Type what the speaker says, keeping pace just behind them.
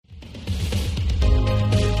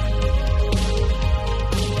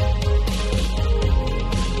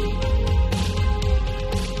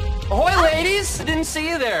didn't see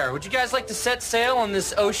you there. Would you guys like to set sail on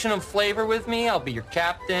this ocean of flavor with me? I'll be your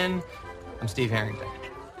captain. I'm Steve Harrington.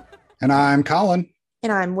 And I'm Colin.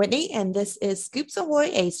 And I'm Whitney, and this is Scoops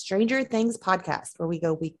Ahoy, a Stranger Things podcast, where we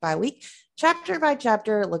go week by week, chapter by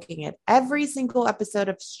chapter, looking at every single episode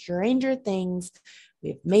of Stranger Things.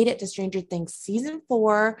 We've made it to Stranger Things Season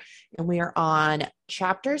 4, and we are on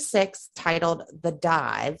Chapter 6, titled The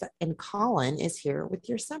Dive, and Colin is here with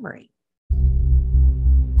your summary.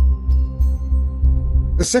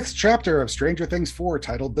 The sixth chapter of Stranger Things 4,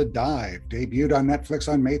 titled The Dive, debuted on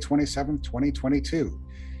Netflix on May 27, 2022.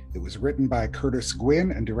 It was written by Curtis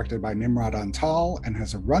Gwynn and directed by Nimrod Antal and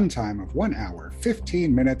has a runtime of 1 hour,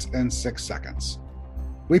 15 minutes, and 6 seconds.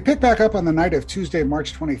 We pick back up on the night of Tuesday,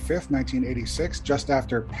 March 25th, 1986, just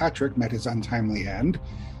after Patrick met his untimely end.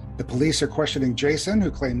 The police are questioning Jason,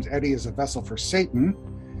 who claims Eddie is a vessel for Satan.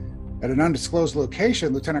 At an undisclosed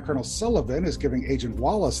location, Lieutenant Colonel Sullivan is giving Agent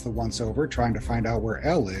Wallace the once-over, trying to find out where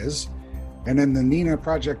Elle is. And in the Nina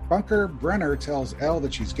Project bunker, Brenner tells Elle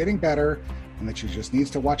that she's getting better and that she just needs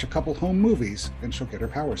to watch a couple home movies and she'll get her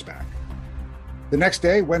powers back. The next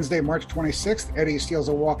day, Wednesday, March 26th, Eddie steals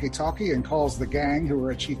a walkie-talkie and calls the gang who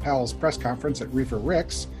are at Chief Powell's press conference at Reefer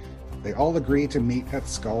Rick's. They all agree to meet at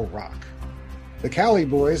Skull Rock. The Cali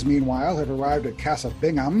boys, meanwhile, have arrived at Casa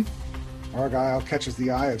Bingham. Argyle catches the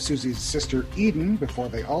eye of Susie's sister Eden before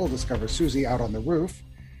they all discover Susie out on the roof.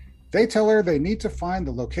 They tell her they need to find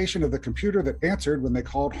the location of the computer that answered when they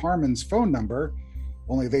called Harmon's phone number,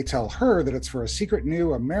 only they tell her that it's for a secret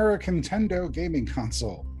new American Nintendo gaming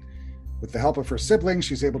console. With the help of her siblings,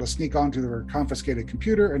 she's able to sneak onto her confiscated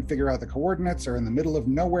computer and figure out the coordinates are in the middle of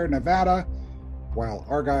nowhere, Nevada, while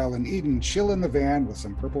Argyle and Eden chill in the van with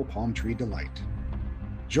some purple palm tree delight.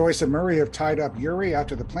 Joyce and Murray have tied up Yuri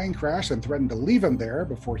after the plane crash and threatened to leave him there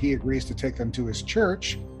before he agrees to take them to his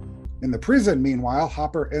church. In the prison, meanwhile,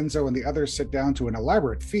 Hopper, Enzo, and the others sit down to an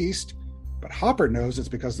elaborate feast, but Hopper knows it's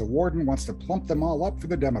because the warden wants to plump them all up for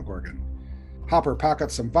the Demogorgon. Hopper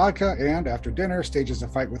pockets some vodka and, after dinner, stages a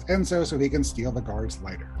fight with Enzo so he can steal the guard's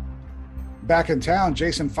lighter. Back in town,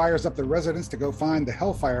 Jason fires up the residents to go find the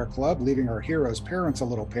Hellfire Club, leaving our heroes' parents a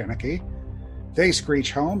little panicky. They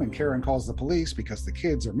screech home, and Karen calls the police because the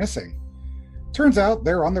kids are missing. Turns out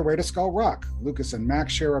they're on their way to Skull Rock. Lucas and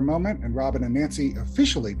Max share a moment, and Robin and Nancy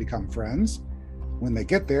officially become friends. When they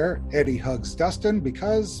get there, Eddie hugs Dustin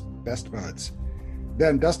because best buds.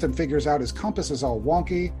 Then Dustin figures out his compass is all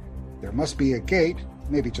wonky. There must be a gate,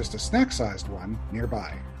 maybe just a snack-sized one,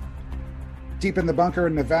 nearby. Deep in the bunker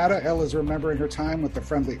in Nevada, Elle is remembering her time with the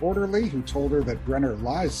friendly orderly who told her that Brenner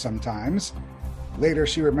lies sometimes. Later,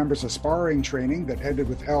 she remembers a sparring training that ended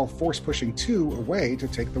with Elle force-pushing two away to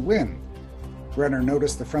take the win. Brenner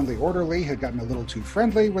noticed the friendly orderly had gotten a little too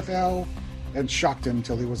friendly with Elle and shocked him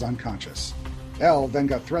till he was unconscious. Elle then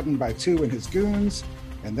got threatened by two and his goons,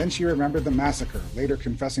 and then she remembered the massacre, later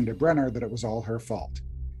confessing to Brenner that it was all her fault.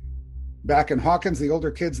 Back in Hawkins, the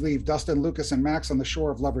older kids leave Dustin, Lucas, and Max on the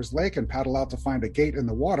shore of Lover's Lake and paddle out to find a gate in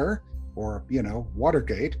the water, or,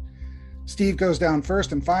 Watergate. Steve goes down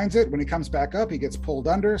first and finds it. When he comes back up, he gets pulled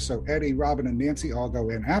under, so Eddie, Robin, and Nancy all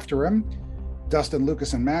go in after him. Dustin,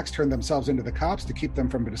 Lucas, and Max turn themselves into the cops to keep them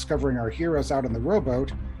from discovering our heroes out on the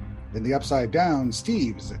rowboat. In the Upside Down,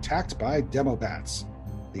 Steve is attacked by Demobats.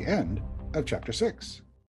 The end of Chapter 6.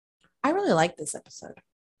 I really like this episode.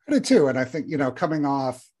 I did too, and I think, coming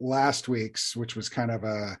off last week's, which was kind of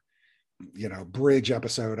a, bridge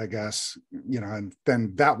episode, I guess, and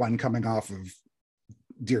then that one coming off of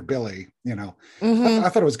Dear Billy, I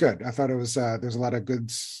thought it was good. I thought it was, there's a lot of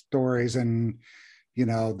good stories and,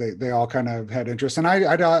 they all kind of had interest. And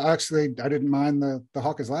I didn't mind the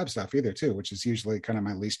Hawkins Lab stuff either too, which is usually kind of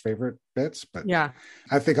my least favorite bits, but yeah,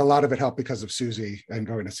 I think a lot of it helped because of Susie and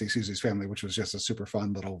going to see Susie's family, which was just a super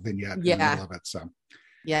fun little vignette in the middle of it. So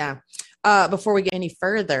yeah. Before we get any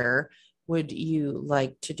further, would you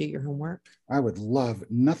like to do your homework? I would love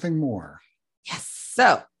nothing more. Yes.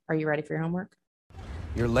 So are you ready for your homework?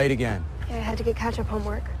 You're late again. Yeah, I had to get catch-up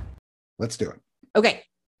homework. Let's do it. Okay.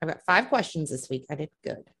 I've got 5 questions this week. I did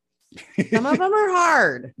good. Some of them are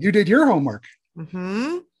hard. You did your homework.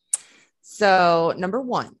 Mm-hmm. So number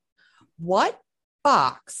 1, what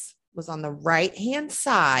box was on the right-hand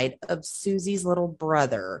side of Susie's little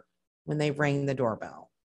brother when they rang the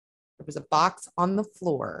doorbell? There was a box on the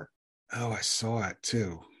floor. Oh, I saw it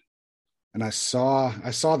too. And I saw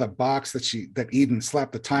the box that Eden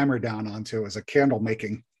slapped the timer down onto as a candle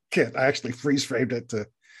making kit. I actually freeze framed it to.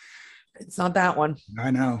 It's not that one.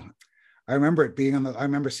 I know. I remember it being I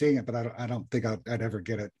remember seeing it, but I don't think I'd ever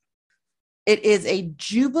get it. It is a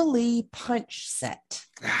Jubilee punch set.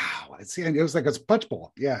 Wow. It was like a punch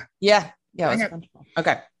bowl. Yeah. Yeah. Yeah. It was a punch bowl.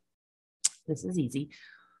 Okay. This is easy.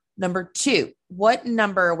 Number 2, what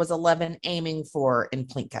number was 11 aiming for in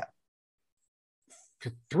Plinko?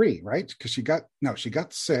 3, right? Because she got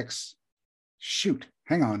 6. Shoot,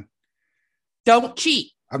 hang on. Don't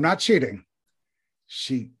cheat. I'm not cheating.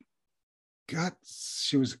 She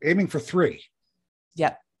was aiming for 3.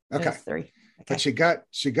 Yep. Okay. 3. Okay. But she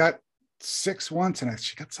got 6 once, and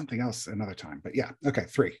she got something else another time. But yeah, okay,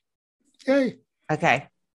 3. Yay. Okay.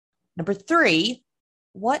 Number 3,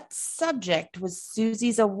 what subject was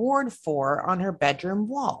Susie's award for on her bedroom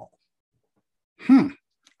wall?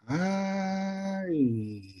 I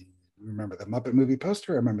remember the Muppet movie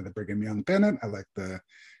poster. I remember the Brigham Young pennant. I like the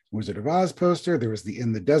Wizard of Oz poster. There was the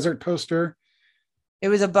In the Desert poster. It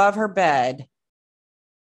was above her bed.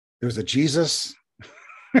 There was a Jesus.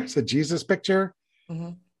 There's a Jesus picture.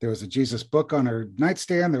 Mm-hmm. There was a Jesus book on her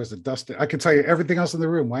nightstand. There was a dust. I can tell you everything else in the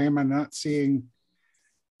room. Why am I not seeing?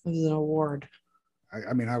 It was an award.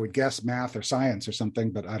 I mean, I would guess math or science or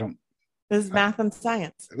something, but I don't. It was math and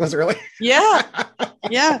science. Was it really? Yeah.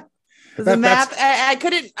 Yeah. It was math. I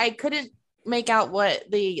couldn't make out what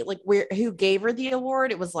who gave her the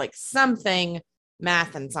award. It was like something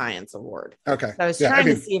math and science award. Okay. So I was trying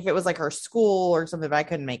to see if it was like her school or something, but I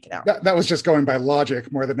couldn't make it out. That was just going by logic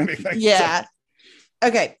more than anything. Yeah. So.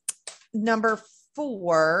 Okay. Number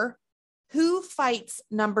 4, who fights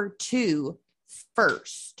number 2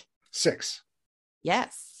 first? 6.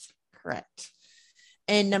 Yes, correct.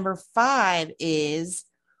 And number 5 is,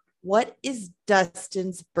 what is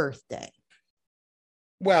Dustin's birthday?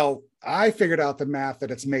 Well, I figured out the math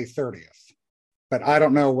that it's May 30th, but I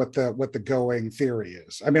don't know what the going theory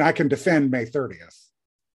is. I mean, I can defend May 30th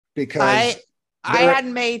because I had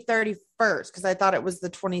May 31st because I thought it was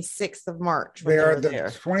the 26th of March. They are the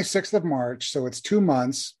 26th of March, so it's 2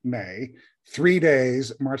 months, May, 3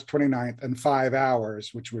 days, March 29th, and 5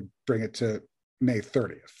 hours, which would bring it to May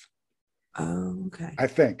 30th. Oh, okay. I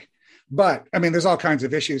think. But I mean, there's all kinds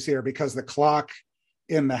of issues here because the clock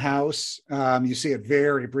in the house, you see it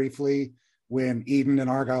very briefly when Eden and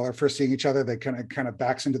Argyle are first seeing each other. They kind of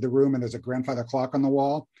backs into the room and there's a grandfather clock on the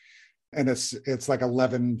wall. And it's like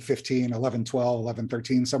 11:15, 11:12,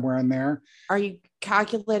 11:13, somewhere in there. Are you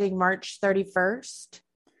calculating March 31st?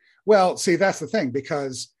 Well, see, that's the thing,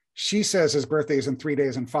 because she says his birthday is in 3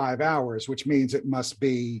 days and 5 hours, which means it must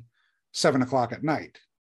be 7 o'clock at night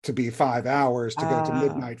to be 5 hours to go to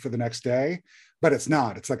midnight for the next day. But it's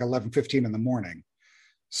not. It's like 11:15 in the morning.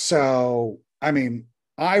 So, I mean,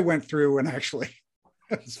 I went through and actually,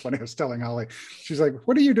 it's funny, I was telling Holly, she's like,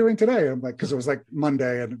 what are you doing today? I'm like, because it was like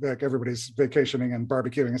Monday and like everybody's vacationing and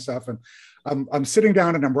barbecuing and stuff. And I'm sitting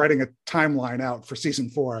down and I'm writing a timeline out for season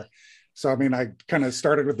 4. So, I mean, I kind of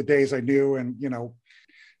started with the days I knew and,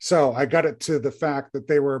 so I got it to the fact that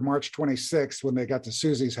they were March 26th when they got to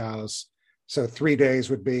Susie's house. So 3 days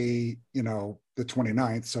would be, the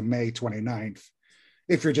 29th. So May 29th,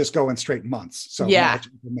 if you're just going straight months. So yeah. March,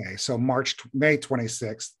 May. So May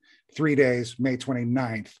 26th, 3 days, May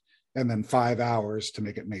 29th, and then 5 hours to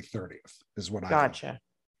make it May 30th is what I gotcha.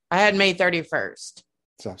 I had May 31st.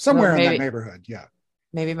 So somewhere in that neighborhood. Yeah.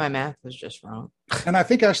 Maybe my math was just wrong. And I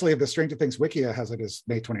think actually the Stranger Things Wikia has it as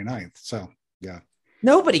May 29th. So yeah.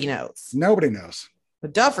 Nobody knows. Nobody knows. The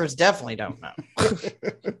Duffers definitely don't know.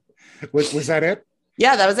 Was that it?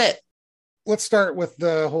 Yeah, that was it. Let's start with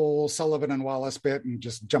the whole Sullivan and Wallace bit and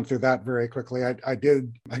just jump through that very quickly. I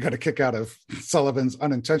got a kick out of Sullivan's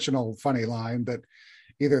unintentional funny line that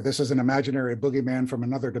either this is an imaginary boogeyman from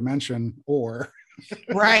another dimension or.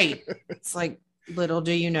 Right. It's like, little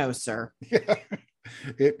do you know, sir. Yeah,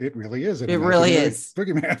 it really is. It really is.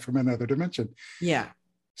 Boogeyman from another dimension. Yeah.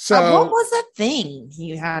 So what was that thing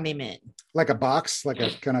you had him in? Like a box, like a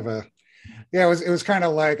kind of a. Yeah, it was kind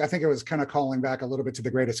of like, I think it was kind of calling back a little bit to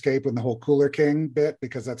The Great Escape and the whole Cooler King bit,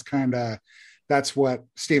 because that's what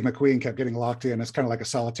Steve McQueen kept getting locked in. It's kind of like a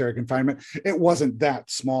solitary confinement. It wasn't that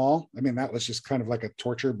small. I mean, that was just kind of like a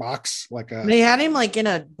torture box. They had him like in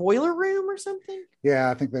a boiler room or something.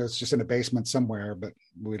 Yeah, I think that was just in a basement somewhere, but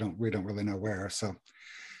we don't really know where. So,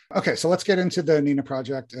 okay, so let's get into the Nina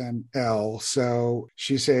Project and Elle. So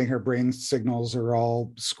she's saying her brain signals are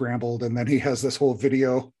all scrambled, and then he has this whole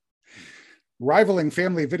video rivaling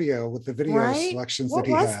Family Video with the video selections that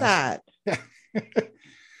he has. What was that?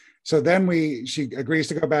 So then she agrees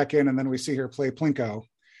to go back in, and then we see her play Plinko,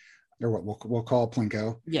 or what we'll call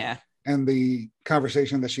Plinko. Yeah. And the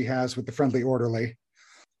conversation that she has with the friendly orderly,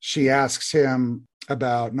 she asks him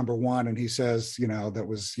about number 1, and he says, that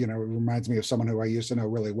was, it reminds me of someone who I used to know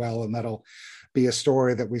really well, and that'll be a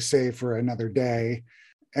story that we save for another day.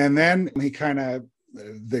 And then he kind of,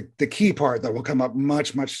 the key part that will come up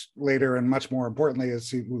much, much later and much more importantly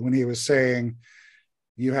is when he was saying,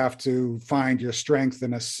 you have to find your strength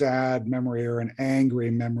in a sad memory or an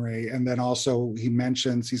angry memory. And then also he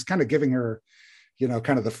mentions he's kind of giving her,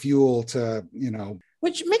 kind of the fuel to,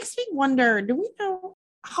 Which makes me wonder, do we know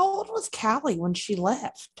how old was Callie when she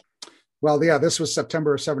left? Well, yeah, this was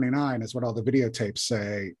September of 79 is what all the videotapes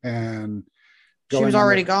say. And She was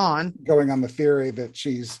already gone. Going on the theory that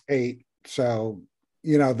she's 8. So,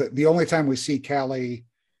 the only time we see Callie,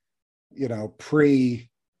 pre-adult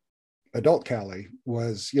Callie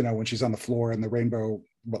was, when she's on the floor in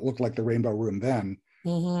what looked like the rainbow room then.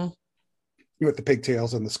 Mm-hmm. With the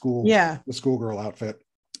pigtails and the schoolgirl outfit.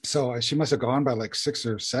 So she must have gone by like 6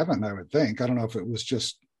 or 7, I would think. I don't know if it was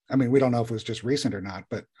just, we don't know if it was just recent or not,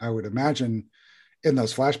 but I would imagine in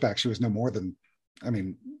those flashbacks, she was no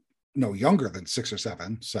younger than 6 or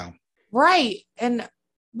 7. So. Right.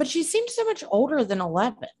 But she seemed so much older than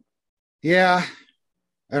 11. Yeah.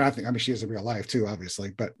 And I think, she is in real life too,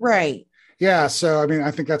 obviously, but. Right. Yeah. So,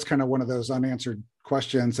 I think that's kind of one of those unanswered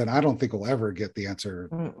questions, and I don't think we'll ever get the answer.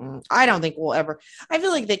 I don't think we'll ever. I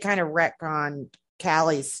feel like they kind of retconned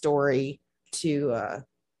Callie's story to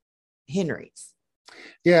Henry's.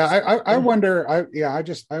 Yeah, I wonder.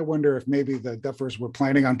 I wonder if maybe the Duffers were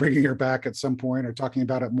planning on bringing her back at some point or talking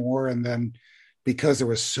about it more, and then because there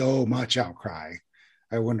was so much outcry,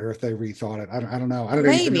 I wonder if they rethought it. I don't know. I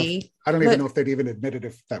don't even know if they'd even admitted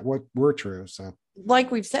if that were true. So,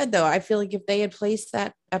 like we've said, though, I feel like if they had placed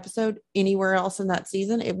that episode anywhere else in that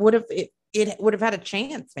season, it would have had a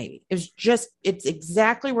chance. Maybe it's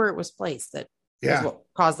exactly where it was placed that is what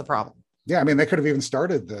caused the problem. Yeah, they could have even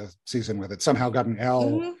started the season with it. Somehow got an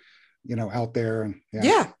L, out there, and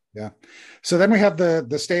yeah. So then we have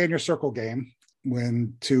the stay in your circle game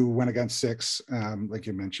when 2 went against 6, like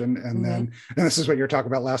you mentioned, and then this is what you were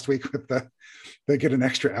talking about last week with they get an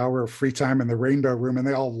extra hour of free time in the rainbow room and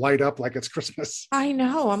they all light up like it's Christmas. I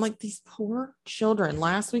know. I'm like, these poor children.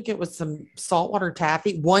 Last week it was some saltwater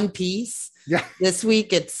taffy, one piece. Yeah. This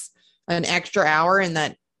week it's an extra hour, and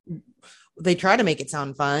that they try to make it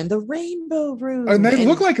sound fun. The rainbow room. And they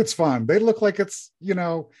look like it's fun. They look like it's,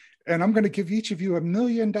 and I'm going to give each of you $1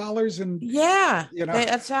 million. And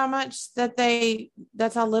that's how much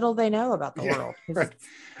that's how little they know about the world. Right.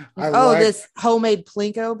 This homemade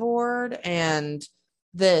Plinko board and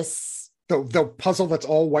this the puzzle that's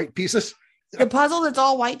all white pieces. The puzzle that's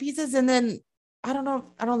all white pieces, and then I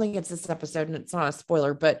don't think it's this episode, and it's not a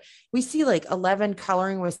spoiler, but we see like 11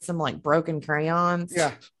 coloring with some like broken crayons.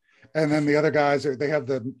 Yeah. And then the other guys they have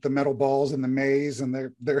the metal balls in the maze,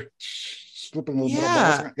 and they're flipping little metal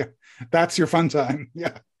balls around. Yeah. That's your fun time.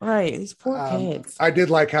 Yeah. Right. These poor kids. I did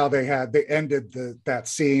like how they ended that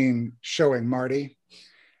scene showing Marty.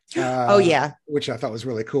 Which I thought was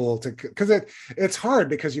really cool because it's hard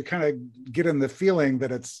because you kind of get in the feeling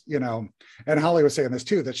that it's, and Holly was saying this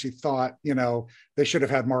too, that she thought, they should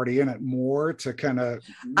have had Marty in it more to kind of,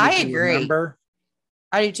 I agree. Remember.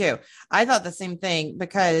 I do too. I thought the same thing,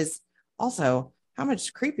 because also how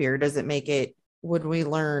much creepier does it make it when we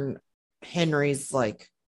learn Henry's like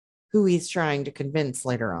who he's trying to convince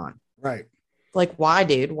later on? Right. Like, why,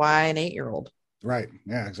 dude? Why an 8-year-old? Right.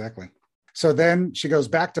 Yeah, exactly. So then she goes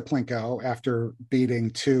back to Plinko after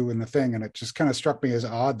beating 2 in the thing. And it just kind of struck me as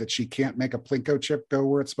odd that she can't make a Plinko chip go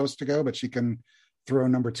where it's supposed to go, but she can throw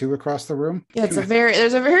number 2 across the room. Yeah,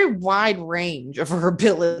 there's a very wide range of her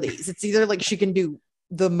abilities. It's either like she can do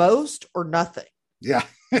the most or nothing. Yeah.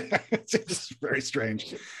 It's just very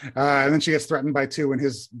strange. And then she gets threatened by 2 and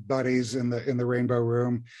his buddies in the rainbow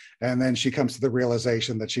room. And then she comes to the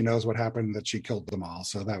realization that she knows what happened, that she killed them all.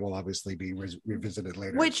 So that will obviously be revisited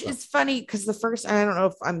later. Which is funny because I don't know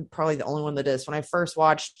if I'm probably the only one that is. When I first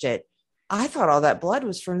watched it, I thought all that blood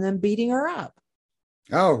was from them beating her up.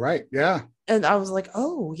 Oh, right. Yeah. And I was like,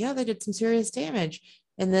 oh, yeah, they did some serious damage.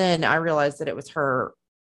 And then I realized that it was her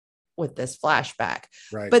with this flashback.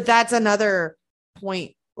 Right. But that's another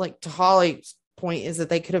point, like to Holly's point, is that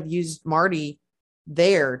they could have used Marty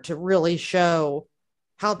there to really show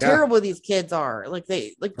how terrible these kids are. Like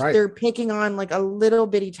they're picking on like a little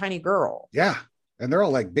bitty tiny girl. Yeah. And they're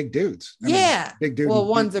all like big dudes. Big dude. Well,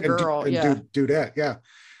 one's a girl. Dudette. Yeah.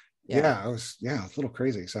 Yeah, it's a little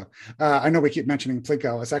crazy. So I know we keep mentioning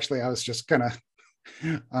Plinko. I was just kind of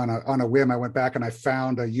on a whim. I went back and I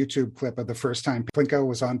found a YouTube clip of the first time Plinko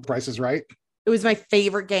was on Price is Right. It was my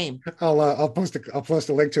favorite game. I'll post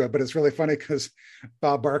a link to it, but it's really funny because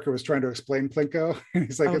Bob Barker was trying to explain Plinko, and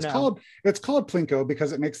he's like, it's called Plinko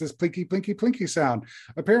because it makes this plinky plinky plinky sound.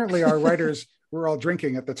 Apparently, our writers were all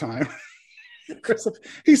drinking at the time.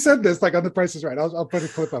 He said this like on The Price is Right. I'll put a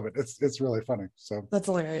clip of it. It's really funny. So that's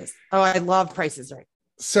hilarious. Oh, I love Price is Right.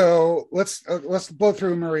 So let's blow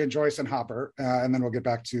through Murray and Joyce and Hopper, and then we'll get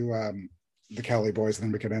back to the Cowley boys, and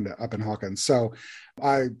then we could end up in Hawkins. So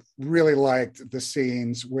I really liked the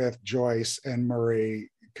scenes with Joyce and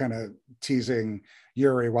Murray kind of teasing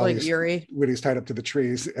Yuri while when he's tied up to the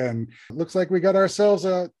trees, and looks like we got ourselves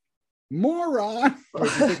a moron.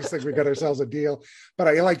 Looks like we got ourselves a deal. But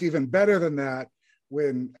I liked even better than that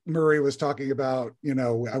when Murray was talking about,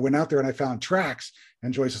 I went out there and I found tracks,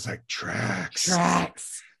 and Joyce was like, tracks.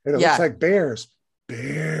 And it looks like bears.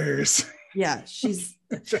 Yeah, she's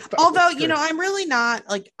although I'm really not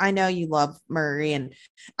like, I know you love Murray and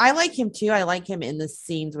I like him too. I like him in the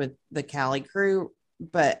scenes with the Cowley crew,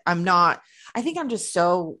 but I think I'm just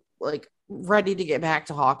so like ready to get back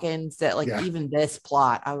to Hawkins that even this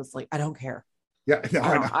plot, I was like, I don't care. Yeah, no,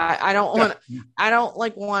 I don't want. I don't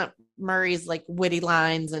like want Murray's like witty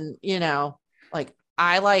lines, and like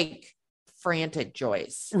I like frantic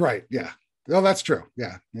Joyce. Right. Yeah. Oh, that's true.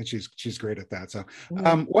 Yeah, and she's great at that. So,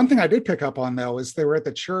 one thing I did pick up on though is they were at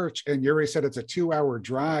the church, and Yuri said it's a 2-hour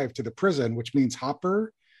drive to the prison, which means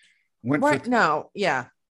Hopper went for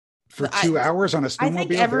 2 hours on a snowmobile. I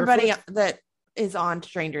think everybody that is on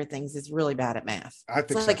Stranger Things is really bad at math. I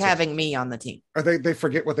think it's like having me on the team. Or they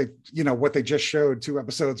forget what they just showed 2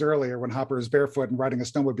 episodes earlier when Hopper is barefoot and riding a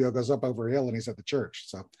snowmobile, goes up over a hill, and he's at the church.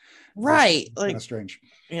 So right, like kind of strange.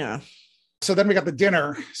 Yeah. So then we got the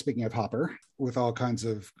dinner, speaking of Hopper, with all kinds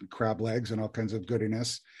of crab legs and all kinds of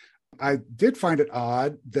goodiness. I did find it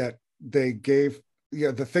odd that they gave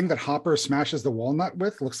the thing that Hopper smashes the walnut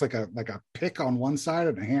with looks like a pick on one side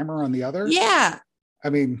and a hammer on the other. Yeah. I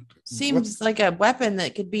mean, seems like a weapon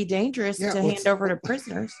that could be dangerous to hand over to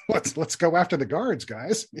prisoners. Let's go after the guards,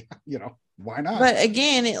 guys. Why not? But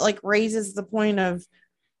again, it like raises the point of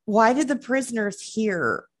why did the prisoners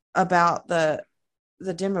hear about the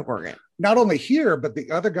Demogorgon? Not only here, but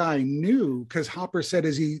the other guy knew because Hopper said,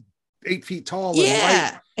 "Is he 8 feet tall?"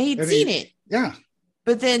 Yeah, and he'd seen it. Yeah,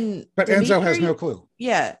 but Dimitri, Enzo has no clue.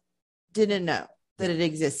 Yeah, didn't know that it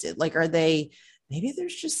existed. Like, are they? Maybe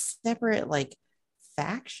there's just separate like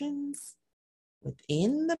factions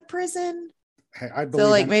within the prison. Hey, I believe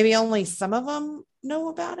so. Like, maybe only some of them know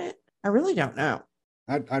about it. I really don't know.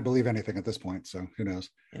 I believe anything at this point. So who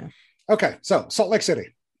knows? Yeah. Okay, so Salt Lake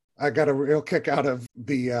City. I got a real kick out of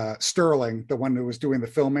the Sterling, the one who was doing the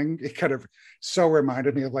filming. It kind of so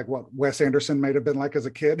reminded me of like what Wes Anderson might have been like as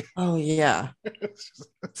a kid. Oh, yeah.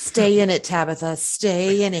 Stay in it, Tabitha.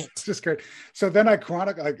 Stay in it. It's just great. So then I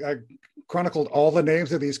chronicled all the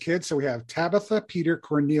names of these kids. So we have Tabitha, Peter,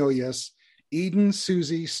 Cornelius, Eden,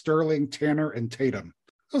 Susie, Sterling, Tanner, and Tatum.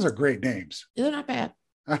 Those are great names. They're not bad.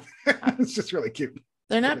 It's just really cute.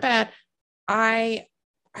 They're not bad.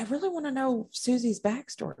 I really want to know Susie's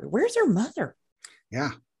backstory. Where's her mother?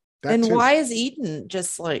 Yeah. And too. Why is Eden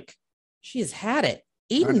just like, she's had it?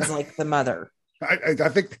 Eden's like the mother. I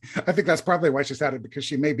think that's probably why she's had it, because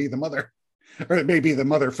she may be the mother, or it may be the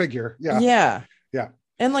mother figure. Yeah. Yeah. Yeah.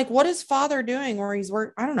 And like, what is father doing where he's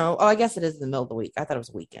working? I don't know. Oh, I guess it is in the middle of the week. I thought it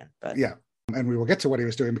was a weekend, but yeah. And we will get to what he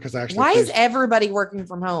was doing, because actually, why is everybody working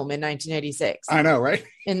from home in 1986? I know, right?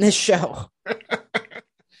 In this show.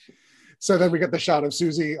 So then we get the shot of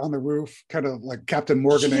Susie on the roof, kind of like Captain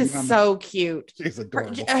Morgan. She is so cute. She's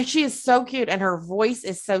adorable. She is so cute. And her voice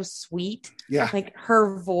is so sweet. Yeah. Like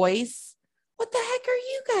her voice. What the heck are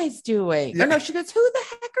you guys doing? Yeah. Or no, she goes, who the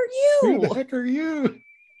heck are you? Who the heck are you?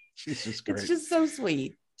 She's just great. It's just so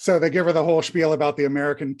sweet. So they give her the whole spiel about the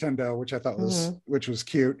American Nintendo, which I thought was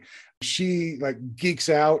cute. She like geeks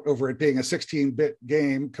out over it being a 16-bit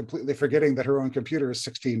game, completely forgetting that her own computer is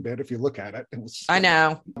 16-bit. If you look at it, I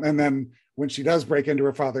know. And then when she does break into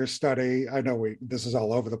her father's study, I know this is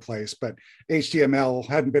all over the place, but HTML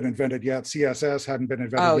hadn't been invented yet. CSS hadn't been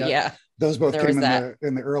invented yet. Oh yeah, those both came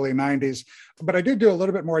in the early 90s. But I did do a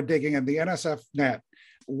little bit more digging, and the NSFNet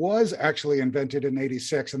was actually invented in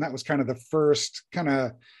 86, and that was kind of the first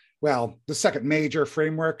the second major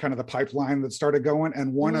framework, kind of the pipeline that started going.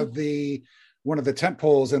 And one of the tent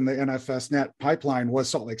poles in the NFSNet pipeline was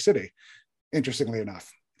Salt Lake City, interestingly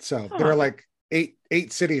enough. So there are like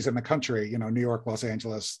eight cities in the country, New York, Los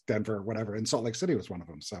Angeles, Denver, whatever, and Salt Lake City was one of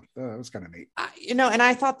them. So it was kind of neat. And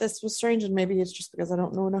I thought this was strange, and maybe it's just because I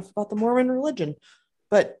don't know enough about the Mormon religion,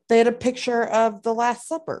 but they had a picture of the Last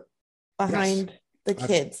Supper behind the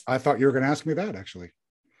kids. I thought you were going to ask me that, actually.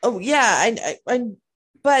 Oh yeah,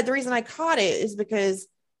 but the reason I caught it is because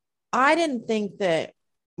I didn't think that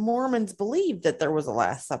Mormons believed that there was a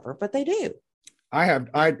Last Supper, but they do. I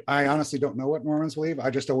honestly don't know what Mormons believe.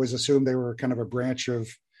 I just always assumed they were kind of a branch of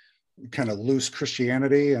kind of loose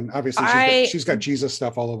Christianity, and obviously she's got Jesus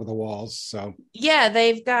stuff all over the walls. So yeah,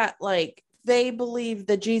 they've got they believe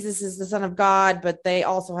that Jesus is the Son of God, but they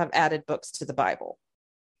also have added books to the Bible.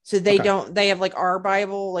 So they have like our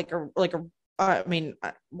Bible, like a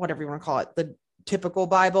whatever you want to call it, the typical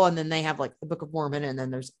Bible, and then they have like the Book of Mormon, and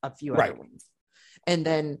then there's a few other ones. And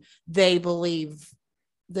then they believe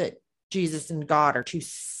that Jesus and God are two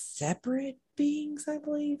separate beings, I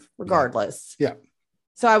believe, regardless. Yeah.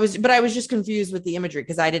 So I was just confused with the imagery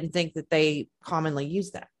because I didn't think that they commonly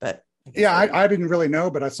use that. But I didn't really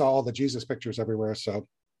know, but I saw all the Jesus pictures everywhere. So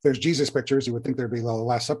there's Jesus pictures. You would think there'd be the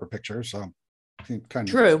Last Supper picture. So kind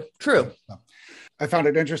of true. I found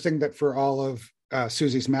it interesting that for all of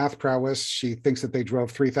Susie's math prowess, she thinks that they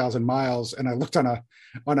drove 3,000 miles. And I looked on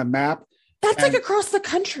a map. That's like across the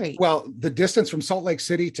country. Well, the distance from Salt Lake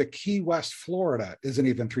City to Key West, Florida isn't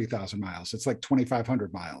even 3,000 miles. It's like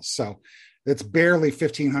 2,500 miles. So it's barely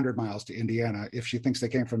 1,500 miles to Indiana if she thinks they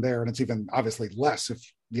came from there. And it's even obviously less if,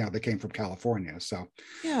 they came from California. So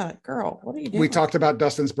yeah, girl, what are you doing? We talked about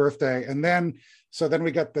Dustin's birthday. And then we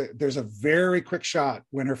got there's a very quick shot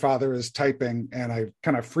when her father is typing, and I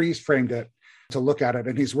kind of freeze framed it to look at it.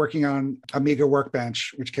 And he's working on Amiga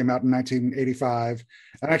Workbench, which came out in 1985.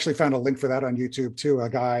 I actually found a link for that on YouTube too. A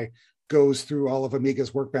guy goes through all of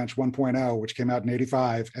Amiga's Workbench 1.0, which came out in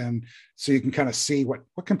 85. And so you can kind of see what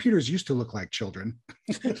computers used to look like, children.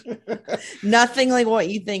 Nothing like what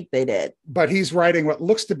you think they did. But he's writing what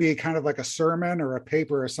looks to be kind of like a sermon or a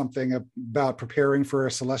paper or something about preparing for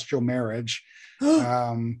a celestial marriage.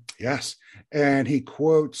 Yes. And he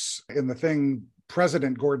quotes in the thing,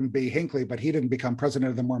 President Gordon B. Hinckley, but he didn't become president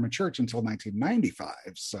of the Mormon Church until 1995.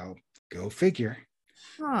 So go figure.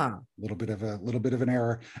 A little bit of an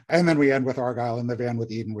error. And then we end with Argyle in the van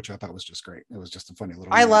with Eden, which I thought was just great. It was just a funny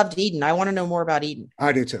little. I loved Eden. I want to know more about Eden.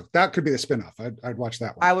 I do too. That could be the spinoff. I'd watch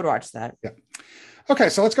that one. I would watch that. Yeah. Okay,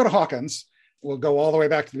 so let's go to Hawkins. We'll go all the way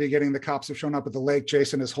back to the beginning. The cops have shown up at the lake.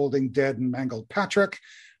 Jason is holding dead and mangled Patrick.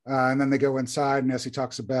 And then they go inside, and as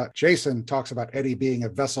Jason talks about Eddie being a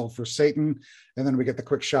vessel for Satan. And then we get the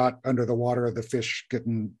quick shot under the water of the fish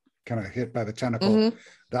getting kind of hit by the tentacle. Mm-hmm.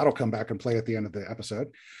 That'll come back and play at the end of the episode.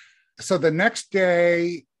 So the next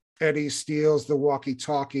day, Eddie steals the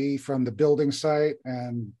walkie-talkie from the building site,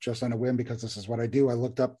 and just on a whim, because this is what I do, I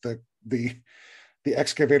looked up the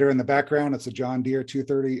excavator in the background. It's a John Deere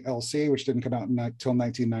 230 LC, which didn't come out until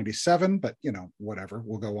 1997, but whatever,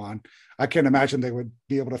 we'll go on. I can't imagine they would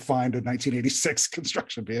be able to find a 1986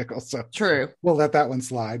 construction vehicle. So true. We'll let that one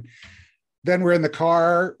slide. Then we're in the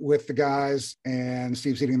car with the guys, and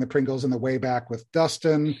Steve's eating the Pringles on the way back with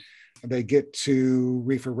Dustin. They get to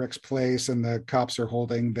Reefer Rick's place, and the cops are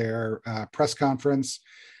holding their press conference.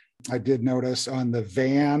 I did notice on the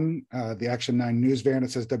van, the Action 9 News van, it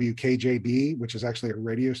says WKJB, which is actually a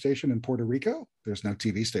radio station in Puerto Rico. There's no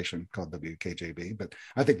TV station called WKJB, but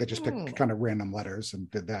I think they just picked kind of random letters and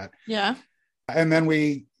did that. Yeah. And then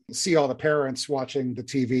we see all the parents watching the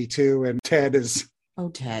TV too, and Ted is... Oh,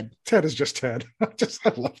 Ted. Ted is just Ted. I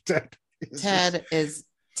love Ted. Ted is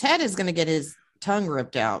going to get his tongue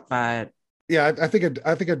ripped out by. Yeah, I think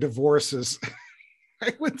a divorce is.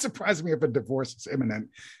 It wouldn't surprise me if a divorce is imminent,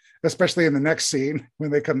 especially in the next scene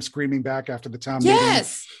when they come screaming back after the town meeting.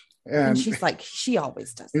 Yes, and she's like, she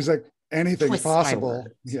always does. He's like, anything's possible.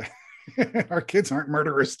 Yeah, our kids aren't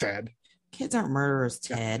murderers, Ted. Kids aren't murderers,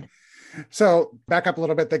 Ted. Yeah. So back up a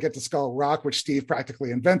little bit, they get to Skull Rock, which Steve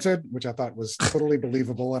practically invented, which I thought was totally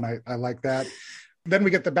believable. And I like that. Then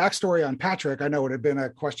we get the backstory on Patrick. I know it had been a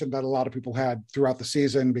question that a lot of people had throughout the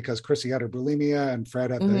season because Chrissy had her bulimia and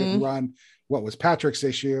Fred had the hit and run. What was Patrick's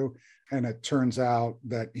issue? And it turns out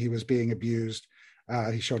that he was being abused.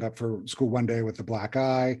 He showed up for school one day with the black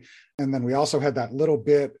eye. And then we also had that little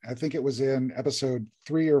bit, I think it was in episode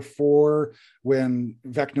 3 or 4, when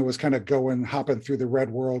Vecna was kind of hopping through the red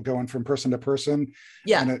world, going from person to person.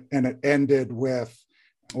 Yeah. And it ended with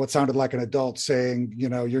what sounded like an adult saying,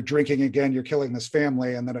 you're drinking again, you're killing this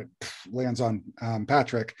family. And then it lands on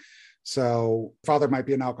Patrick. So father might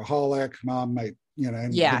be an alcoholic, mom might,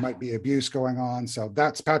 and there might be abuse going on. So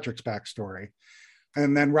that's Patrick's backstory.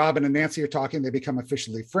 And then Robin and Nancy are talking. They become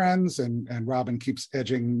officially friends, and Robin keeps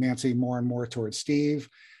edging Nancy more and more towards Steve,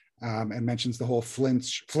 and mentions the whole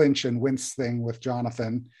flinch and wince thing with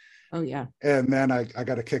Jonathan. Oh, yeah. And then I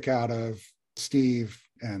got a kick out of Steve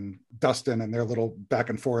and Dustin and their little back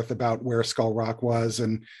and forth about where Skull Rock was.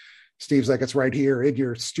 And Steve's like, it's right here in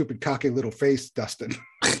your stupid, cocky little face, Dustin.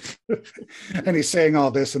 And he's saying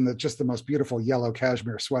all this in just the most beautiful yellow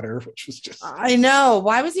cashmere sweater, which was just. I know.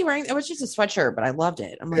 Why was he wearing? It was just a sweatshirt, but I loved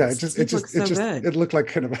it. I'm like, yeah, it looked like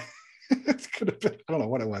kind of. It could have been. I don't know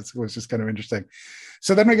what it was. It was just kind of interesting.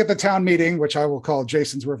 So then we get the town meeting, which I will call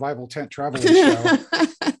Jason's revival tent traveling show.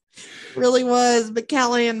 Really was, but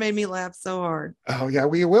Callahan made me laugh so hard. Oh yeah,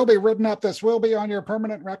 we will be written up. This will be on your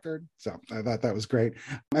permanent record. So I thought that was great.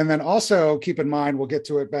 And then also keep in mind, we'll get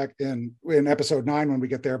to it back in episode 9 when we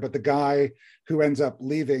get there. But the guy who ends up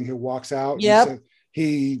leaving, who walks out, Yep.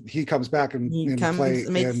 he comes back and play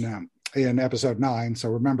in episode 9. So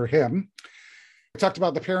remember him. We talked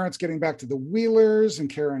about the parents getting back to the Wheelers and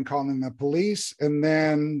Karen calling the police, and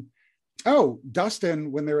then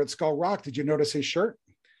Dustin, when they're at Skull Rock, did you notice his shirt?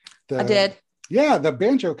 I did. Yeah, the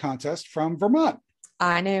banjo contest from Vermont.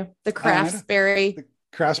 I knew. The Craftsberry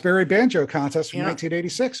Banjo Contest from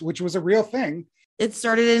 1986, which was a real thing. It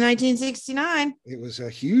started in 1969. It was a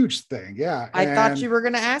huge thing. Yeah. I thought you were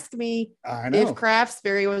going to ask me if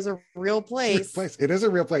Craftsberry was a real place. It is a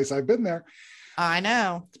real place. I've been there. I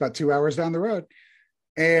know. It's about 2 hours down the road.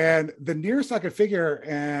 And the nearest I could figure,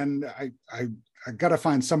 and I got to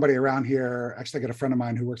find somebody around here. Actually, I got a friend of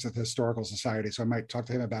mine who works at the Historical Society, so I might talk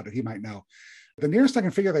to him about it. He might know. The nearest I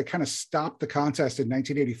can figure, they kind of stopped the contest in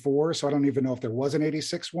 1984, so I don't even know if there was an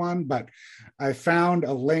 86 one, but I found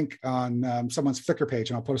a link on someone's Flickr page,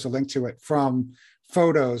 and I'll post a link to it, from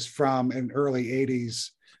photos from an early 80s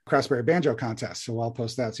Craftsberry Banjo Contest. So I'll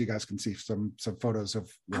post that so you guys can see some photos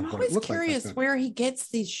of I'm always curious where he gets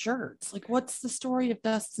these shirts. Like, what's the story of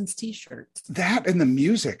Dustin's t-shirts? That and the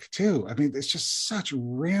music too. I mean, it's just such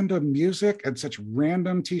random music and such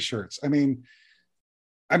random t-shirts. I think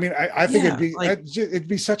it'd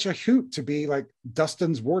be such a hoot to be like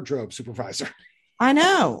Dustin's wardrobe supervisor. I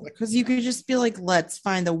know, because you could just be like, let's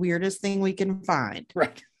find the weirdest thing we can find.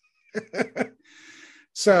 Right.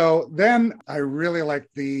 So then I really like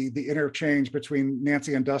the interchange between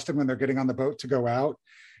Nancy and Dustin when they're getting on the boat to go out.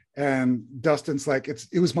 And Dustin's like,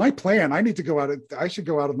 it was my plan. I need to go out. I should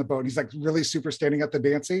go out on the boat. And he's like really super standing up to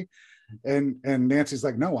Nancy. And Nancy's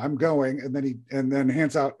like, no, I'm going. And then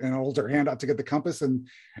hands out and holds her hand out to get the compass. And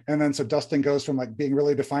then so Dustin goes from like being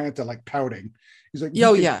really defiant to like pouting. He's like,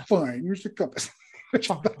 fine, here's the compass.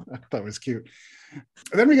 Which I thought was cute.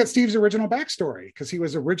 And then we got Steve's original backstory, because he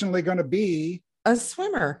was originally going to be a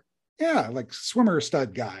swimmer. Yeah, like swimmer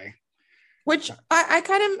stud guy. Which I'm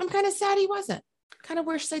kind of sad he wasn't. Kind of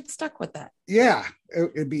wish they'd stuck with that. Yeah,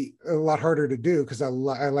 it'd be a lot harder to do, because I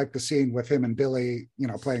like the scene with him and Billy,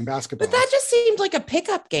 playing basketball. But that just seemed like a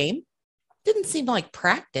pickup game. Didn't seem like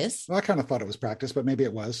practice. Well, I kind of thought it was practice, but maybe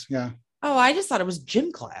it was. Yeah. Oh, I just thought it was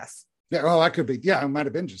gym class. Yeah, well, that could be. Yeah, it might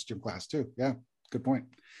have been just gym class too. Yeah, good point.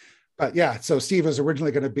 But yeah, so Steve was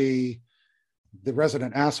originally going to be the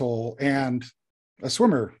resident asshole and a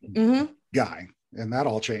swimmer guy, and that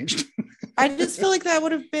all changed. I just feel like that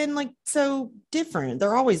would have been like so different.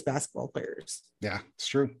 They're always basketball players. Yeah, it's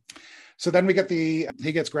true. So then we get he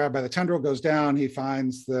gets grabbed by the tendril, goes down, he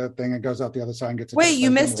finds the thing and goes out the other side and gets. Wait, you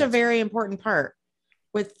missed a very important part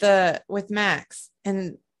with Max,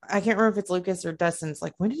 and I can't remember if it's Lucas or Dustin's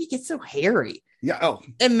like, when did he get so hairy? Yeah. Oh.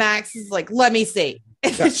 And Max is like, let me see.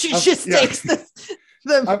 And then she just takes the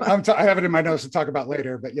I have it in my notes to talk about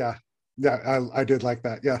later, but yeah, I did like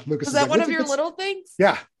that. Yeah, Lucas. Was that one of your little things?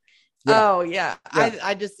 Yeah. Oh yeah.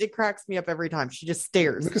 I just, it cracks me up every time. She just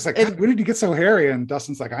stares. Lucas like, when did you get so hairy? And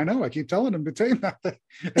Dustin's like, I know. I keep telling him to tame that thing.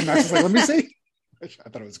 And Max is like, let me see. I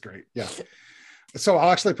thought it was great. Yeah. So I'll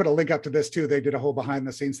actually put a link up to this too. They did a whole behind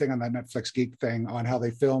the scenes thing on that Netflix Geek thing on how they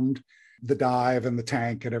filmed the dive and the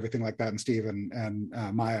tank and everything like that. And Steve and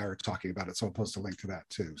Maya are talking about it. So I'll post a link to that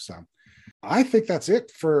too. So I think that's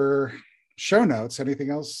it for show notes. Anything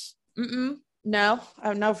else? No, I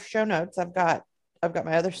have no show notes. I've got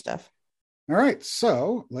my other stuff. All right.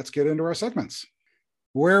 So let's get into our segments.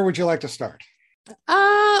 Where would you like to start?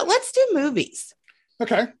 Let's do movies.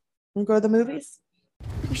 Okay. We'll go to the movies.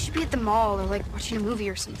 We should be at the mall or like watching a movie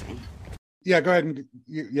or something. Yeah, go ahead and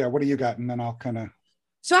what do you got? And then I'll kind of.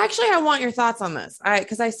 So actually, I want your thoughts on this.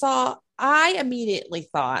 Because I immediately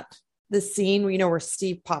thought the scene where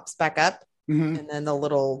Steve pops back up and then the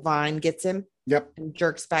little vine gets him. Yep. And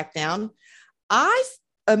jerks back down. I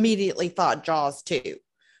immediately thought Jaws 2,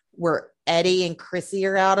 where Eddie and Chrissy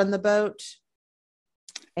are out on the boat.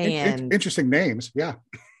 And interesting names. Yeah.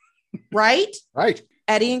 Right? Right.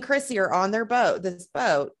 Eddie and Chrissy are on their boat.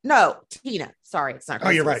 No, Tina. Sorry, it's not Chrissy.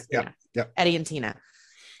 Oh, you're right. Yeah. Eddie and Tina.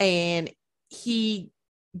 And he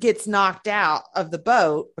gets knocked out of the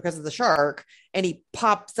boat because of the shark, and he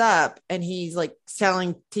pops up and he's like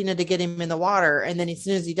telling Tina to get him in the water. And then as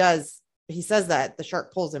soon as he says that, the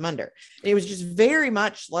shark pulls him under. And it was just very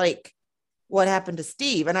much like what happened to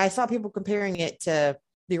Steve. And I saw people comparing it to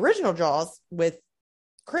the original Jaws with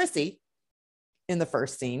Chrissy in the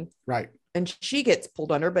first scene. Right. And she gets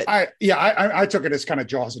pulled under, but I took it as kind of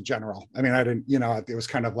Jaws in general. I mean, I didn't, it was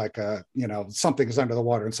kind of like something is under the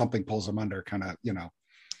water and something pulls them under, kind of,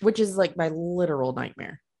 which is like my literal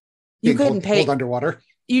nightmare. You Being couldn't pay pulled underwater.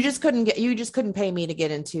 You just couldn't pay me to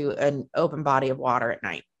get into an open body of water at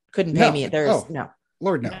night. Couldn't pay me. There's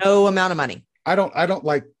Lord, no amount of money. I don't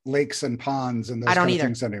like lakes and ponds and those I don't kind of either.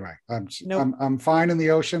 things anyway. Nope. I'm fine in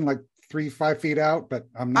the ocean, like 3-5 feet out, but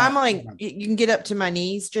I'm not. I'm like, you can get up to my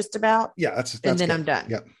knees just about. Yeah, that's and then good. I'm done.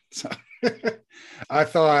 Yeah. So I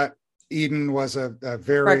thought Eden was a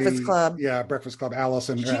very Breakfast Club. Yeah, Breakfast Club.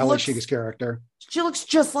 Allison, She or Ellie looks- Sheedy's character. She looks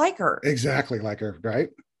just like her. Exactly like her, right?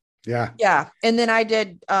 Yeah. Yeah. And then I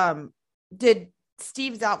did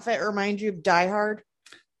Steve's outfit remind you of Die Hard?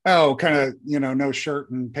 Oh, kind of, no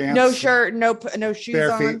shirt and pants. No shirt, no shoes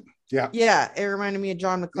bare on. feet. Yeah. Yeah. It reminded me of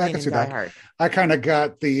John McClane in Die Hard. I kind of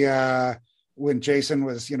got the when Jason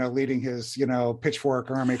was, leading his,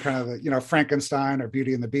 pitchfork army, kind of the, Frankenstein or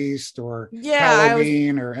Beauty and the Beast or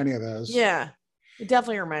Halloween or any of those. Yeah. It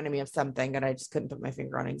definitely reminded me of something that I just couldn't put my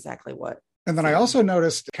finger on exactly what. And then I also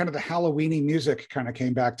noticed kind of the Halloween-y music kind of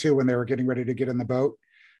came back too when they were getting ready to get in the boat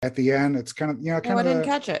at the end. It's kind of, I didn't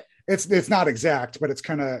catch it. It's not exact, but it's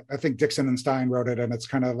kind of, I think Dixon and Stein wrote it, and it's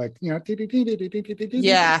kind of like, Yeah.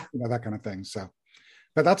 that kind of thing. So,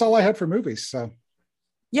 but that's all I had for movies. So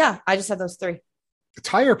Yeah. I just had those three.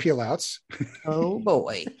 tire peel outs. Oh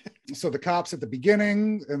boy. So the cops at the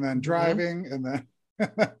beginning, and then driving, and then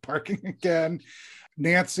parking again.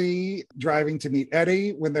 Nancy driving to meet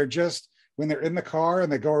Eddie when they're in the car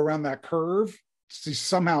and they go around that curve. She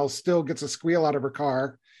somehow still gets a squeal out of her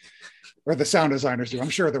car, or the sound designers do. I'm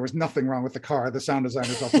sure there was nothing wrong with the car. The sound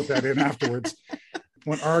designers, I'll put that in afterwards.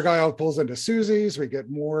 When Argyle pulls into Susie's, we get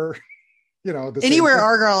more, anywhere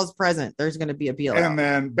Argyle is present, there's going to be a peel out. And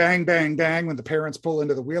then bang, bang, bang, when the parents pull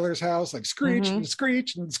into the Wheeler's house, like screech and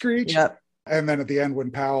screech and screech. Yep. And then at the end, when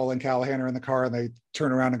Powell and Callahan are in the car and they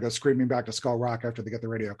turn around and go screaming back to Skull Rock after they get the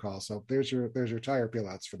radio call. So there's your tire peel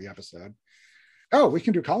outs for the episode. Oh, we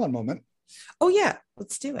can do Colin moment. Oh yeah,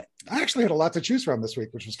 let's do it. I actually had a lot to choose from this week,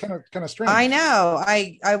 which was kind of strange. I know.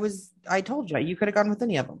 I told you could have gone with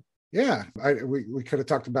any of them. Yeah, we could have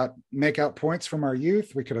talked about make out points from our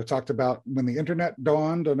youth. We could have talked about when the internet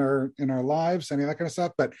dawned in our lives, any of that kind of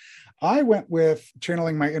stuff. But I went with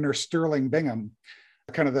channeling my inner Sterling Bingham,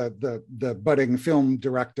 kind of the budding film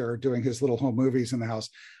director doing his little home movies in the house.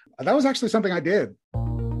 That was actually something I did.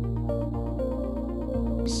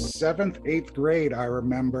 7th, 8th grade, I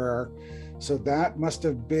remember. So that must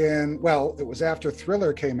have been, it was after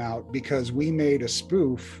Thriller came out, because we made a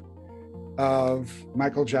spoof of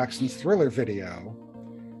Michael Jackson's Thriller video.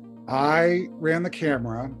 I ran the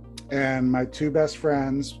camera, and my two best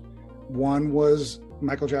friends, one was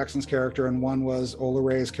Michael Jackson's character and one was Ola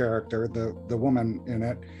Ray's character, the woman in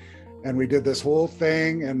it. And we did this whole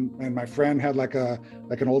thing, and my friend had like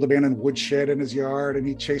an old abandoned woodshed in his yard, and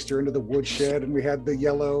he chased her into the woodshed, and we had the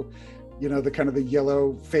yellow, the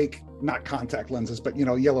yellow fake, not contact lenses, but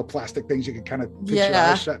yellow plastic things you could kind of put your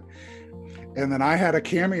eyes shut. And then I had a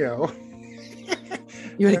cameo.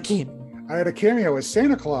 You had a cameo. I had a cameo as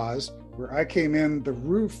Santa Claus, where I came in the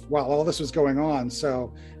roof while all this was going on.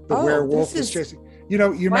 So the werewolf was chasing. You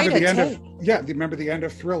remember the end you remember the end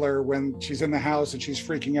of Thriller when she's in the house and she's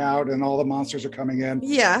freaking out and all the monsters are coming in.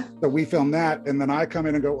 Yeah. So we filmed that, and then I come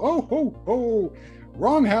in and go, oh,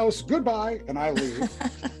 wrong house, goodbye, and I leave.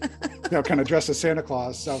 Kind of dressed as Santa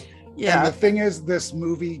Claus. So yeah. And the thing is, this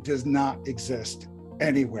movie does not exist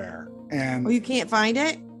anywhere. And you can't find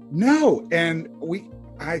it? No. And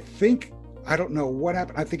I don't know what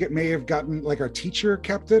happened. I think it may have gotten, like, our teacher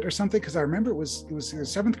kept it or something, because I remember it was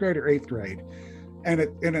 7th grade or 8th grade. And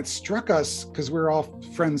it struck us, because we were all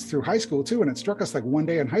friends through high school too. And it struck us like one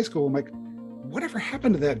day in high school, I'm like, whatever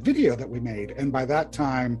happened to that video that we made? And by that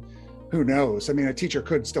time, who knows? I mean, a teacher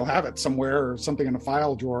could still have it somewhere or something in a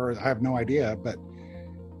file drawer. I have no idea. But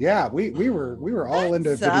yeah, we were all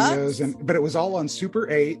into videos, but it was all on Super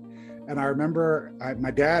 8. And I remember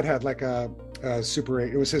my dad had like a Super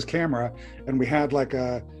 8. It was his camera, and we had like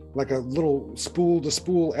a little spool to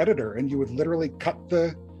spool editor, and you would literally cut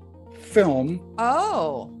the film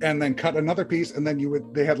and then cut another piece, and then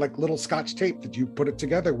they had like little Scotch tape that you put it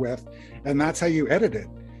together with, and that's how you edit it.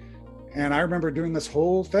 And I remember doing this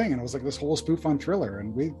whole thing, and it was like this whole spoof on Thriller,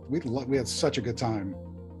 and we had such a good time.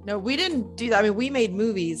 No, we didn't do that. I mean, we made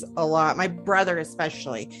movies a lot. My brother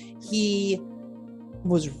especially, he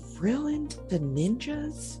was real into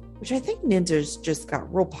ninjas, which I think ninjas just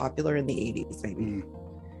got real popular in the 80s maybe.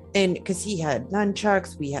 And because he had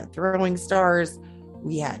nunchucks, we had throwing stars,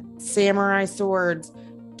 we had samurai swords,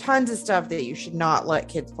 tons of stuff that you should not let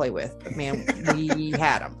kids play with. But man, we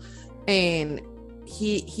had them. And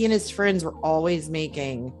he and his friends were always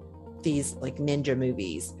making these like ninja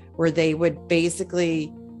movies where they would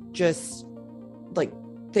basically just like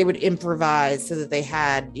they would improvise so that they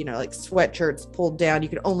had, like sweatshirts pulled down. You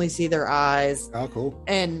could only see their eyes. Oh, cool.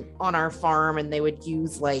 And on our farm, and they would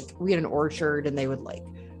use we had an orchard, and they would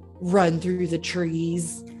run through the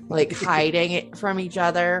trees, hiding it from each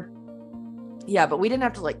other. Yeah, but we didn't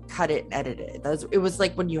have to cut it and edit it. It was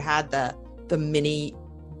when you had the mini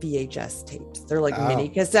VHS tapes. They're mini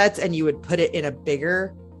cassettes, and you would put it in a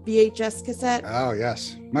bigger VHS cassette. Oh,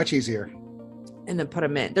 yes. Much easier. And then put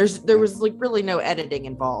them in. There was really no editing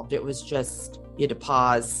involved. It was just you had to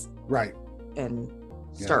pause, right, and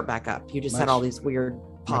start back up. You just had all these weird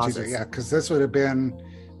pauses. Yeah, because this would have been,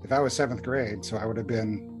 if I was 7th grade, so I would have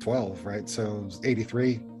been 12, right? So it was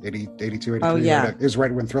 83, 80, 82, 83. Oh, yeah. It was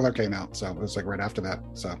right when Thriller came out. So it was right after that.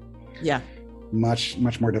 So yeah, much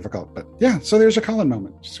more difficult. But yeah, so there's a Colin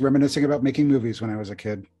moment. Just reminiscing about making movies when I was a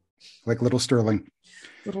kid, like Little Sterling.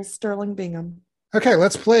 Little Sterling Bingham. Okay,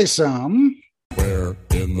 let's play some. Where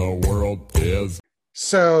in the world is...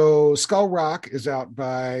 So Skull Rock is out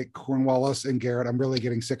by Cornwallis and Garrett. I'm really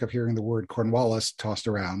getting sick of hearing the word Cornwallis tossed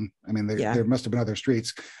around. I mean, there must have been other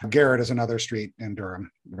streets. Garrett is another street in Durham,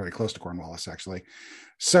 very close to Cornwallis, actually.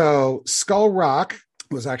 So Skull Rock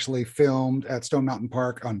was actually filmed at Stone Mountain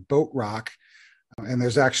Park on Boat Rock. And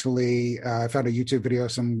there's actually, I found a YouTube video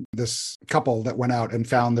of this couple that went out and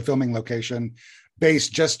found the filming location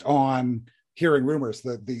based just on hearing rumors.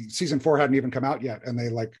 The season 4 hadn't even come out yet. And they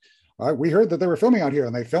we heard that they were filming out here,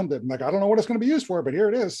 and they filmed it. And I don't know what it's going to be used for, but here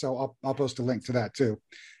it is. So I'll post a link to that too,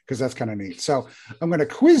 because that's kind of neat. So I'm going to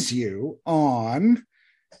quiz you on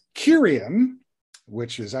Kyrian,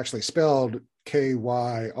 which is actually spelled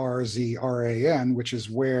Kyrzran, which is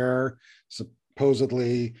where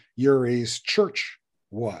supposedly Yuri's church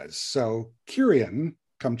was. So Kyrian,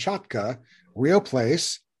 Kamchatka, real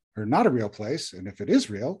place or not a real place? And if it is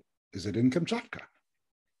real, is it in Kamchatka?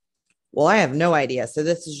 Well, I have no idea. So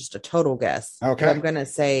this is just a total guess. Okay. But I'm going to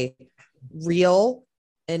say real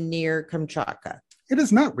and near Kamchatka. It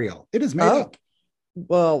is not real. It is made up.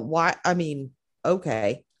 Well, why? I mean,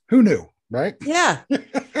 okay. Who knew, right? Yeah.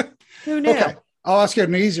 Who knew? Okay. I'll ask you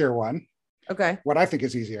an easier one. Okay. What I think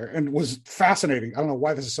is easier and was fascinating. I don't know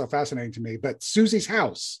why this is so fascinating to me, but Susie's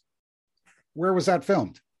house, where was that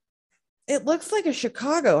filmed? It looks like a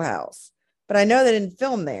Chicago house, but I know they didn't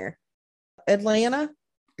film there. Atlanta?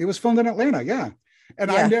 It was filmed in Atlanta, yeah. And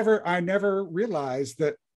I never realized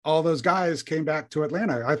that all those guys came back to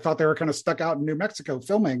Atlanta. I thought they were kind of stuck out in New Mexico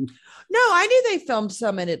filming. No, I knew they filmed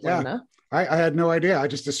some in Atlanta. Yeah. I had no idea. I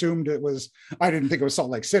just assumed I didn't think it was Salt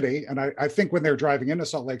Lake City. And I think when they're driving into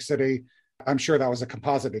Salt Lake City, I'm sure that was a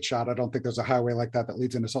composited shot. I don't think there's a highway like that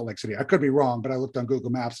leads into Salt Lake City. I could be wrong, but I looked on Google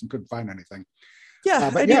Maps and couldn't find anything.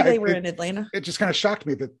 Yeah, I knew they were in Atlanta. It just kind of shocked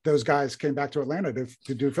me that those guys came back to Atlanta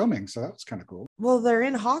to do filming. So that was kind of cool. Well, they're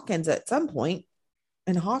in Hawkins at some point,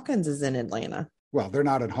 and Hawkins is in Atlanta. Well, they're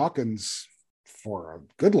not in Hawkins for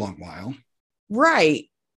a good long while. Right.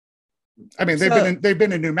 I mean, they've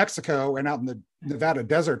been in New Mexico and out in the Nevada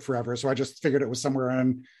desert forever. So I just figured it was somewhere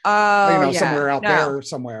somewhere out there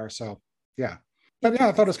somewhere. So yeah. But yeah,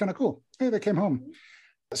 I thought it was kind of cool. Hey, they came home.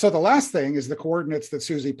 So the last thing is the coordinates that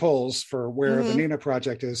Susie pulls for where the Nina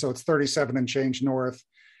project is. So it's 37 and change north,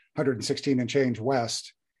 116 and change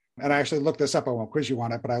west. And I actually looked this up. I won't quiz you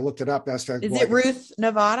on it, but I looked it up. Is it Ruth,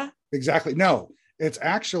 Nevada? Exactly. No, it's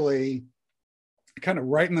actually kind of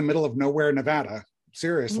right in the middle of nowhere, Nevada.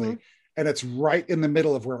 Seriously. Mm-hmm. And it's right in the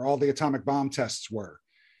middle of where all the atomic bomb tests were.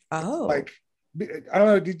 Oh. I don't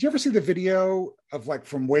know. Did you ever see the video of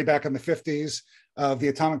from way back in the 50s of the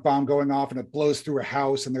atomic bomb going off and it blows through a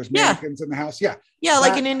house and there's mannequins in the house? Yeah. Yeah.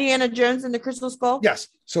 Like in Indiana Jones and the Crystal Skull. Yes.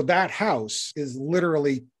 So that house is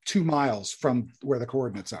literally 2 miles from where the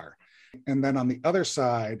coordinates are. And then on the other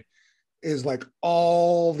side is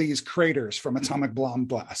all these craters from atomic bomb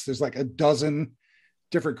blasts. There's a dozen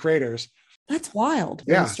different craters. That's wild.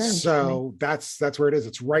 Yeah. So that's where it is.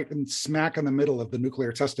 It's right in smack in the middle of the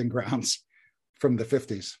nuclear testing grounds from the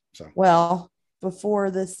 50s. So, well, before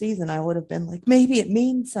this season, I would have been maybe it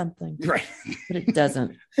means something. Right. But it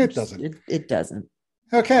doesn't. It doesn't. It doesn't.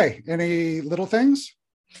 Okay. Any little things?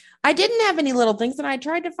 I didn't have any little things, and I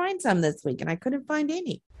tried to find some this week, and I couldn't find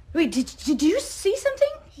any. Wait, did you see something?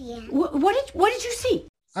 Yeah. What did you see?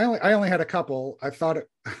 I only had a couple. I thought it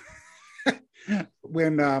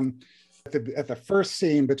when at the first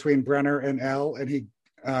scene between Brenner and Elle,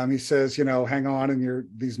 and he says, hang on, and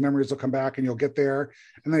these memories will come back, and you'll get there.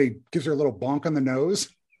 And then he gives her a little bonk on the nose.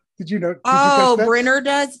 Did you know? Brenner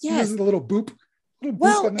does. Yes, a little boop.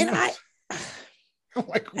 Well, and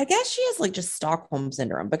I guess she has just Stockholm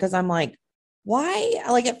syndrome, because I'm why?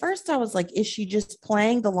 At first I was is she just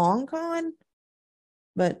playing the long con?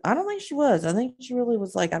 But I don't think she was. I think she really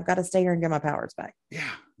was like, I've got to stay here and get my powers back.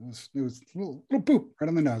 Yeah, it was a little boop right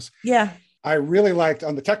on the nose. Yeah. I really liked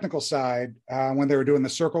on the technical side when they were doing the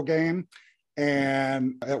circle game.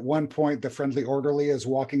 And at one point, the friendly orderly is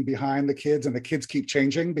walking behind the kids, and the kids keep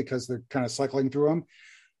changing because they're kind of cycling through them.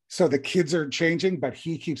 So the kids are changing, but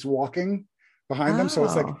he keeps walking behind them. So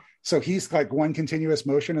it's like, so he's like one continuous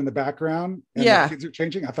motion in the background, and the kids are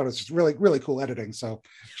changing. I thought it was just really, really cool editing. So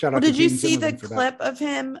shout out. Did you see the clip of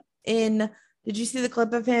him in? Did you see the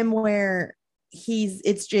clip of him where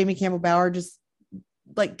it's Jamie Campbell Bower just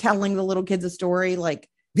like telling the little kids a story, like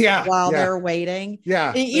while they're waiting?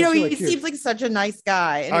 Yeah, you know, he seems like such a nice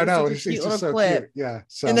guy. And I know, he's just so cute. Yeah,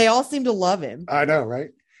 so, and they all seem to love him. I know,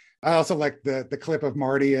 right? I also like the clip of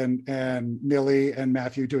Marty and Millie and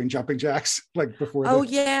Matthew doing jumping jacks like before.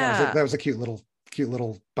 That was a cute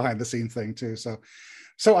little behind the scenes thing too.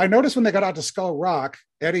 So I noticed when they got out to Skull Rock,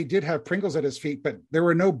 Eddie did have Pringles at his feet, but there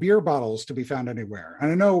were no beer bottles to be found anywhere.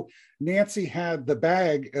 And I know Nancy had the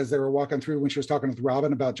bag as they were walking through when she was talking with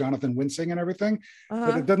Robin about Jonathan wincing and everything,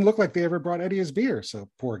 but it doesn't look like they ever brought Eddie his beer.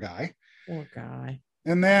 So poor guy. Poor guy.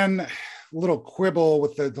 And then little quibble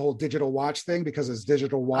with the whole digital watch thing because his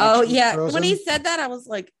digital watch. Oh yeah. Frozen. When he said that, I was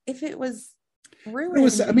like, if it was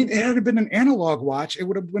ruined. It had been an analog watch, it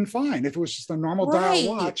would have been fine. If it was just a normal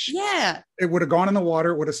dial watch, it would have gone in the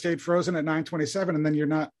water, it would have stayed frozen at 9:27,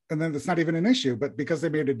 and then it's not even an issue. But because they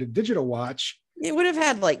made it a digital watch, it would have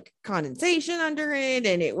had like condensation under it,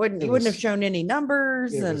 and you wouldn't have shown any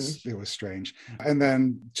numbers. It was strange. And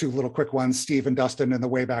then two little quick ones: Steve and Dustin in the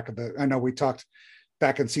way back of I know we talked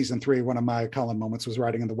back in season 3, one of my Colin moments was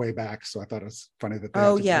riding in the way back. So I thought it was funny that they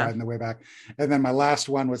had to ride in the way back. And then my last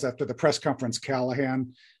one was after the press conference,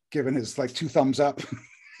 Callahan giving his like 2 thumbs up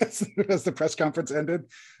as the press conference ended.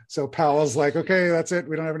 So Powell's like, okay, that's it.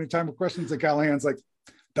 We don't have any time for questions. And Callahan's like,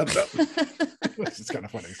 thumbs up. It's kind of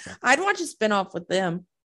funny. So. I'd watch a spinoff with them.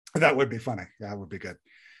 That would be funny. Yeah, it would be good.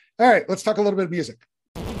 All right, let's talk a little bit of music.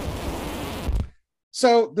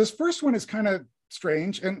 So this first one is kind of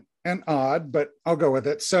strange and odd, but I'll go with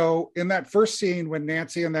it. So in that first scene when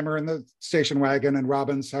Nancy and them are in the station wagon and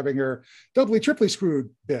Robin's having her doubly triply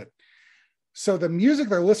screwed bit, so the music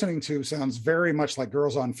they're listening to sounds very much like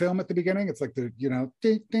Girls on Film at the beginning. It's like the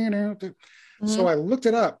So I looked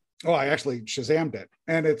it up. Oh, I actually Shazammed it,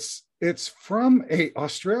 and it's from a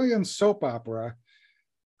Australian soap opera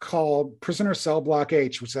called Prisoner Cell Block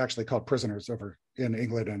H, which is actually called Prisoners over in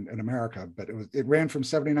England and America, but it ran from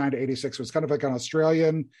 79 to 86. It was kind of like an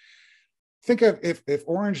Australian. Think of if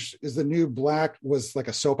Orange is the New Black was like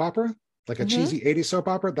a soap opera, like a cheesy 80s soap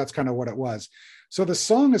opera. That's kind of what it was. So the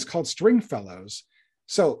song is called Stringfellows.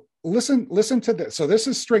 So listen to this. So this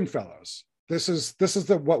is Stringfellows. This is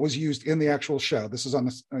what was used in the actual show. This is on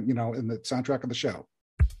the in the soundtrack of the show.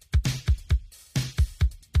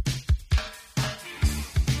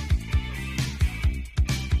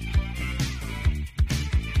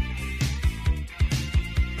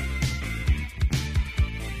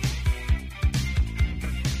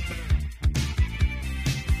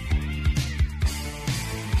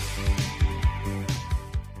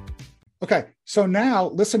 Okay, so now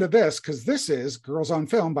listen to this, because this is Girls on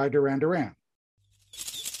Film by Duran Duran.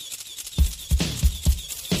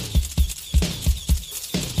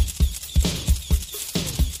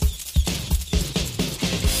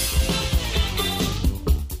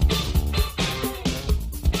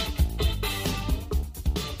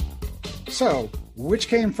 So, which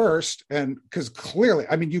came first? And because clearly,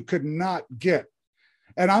 I mean, you could not get,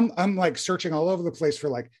 and I'm like searching all over the place for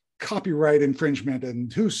like copyright infringement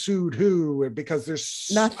and who sued who, because there's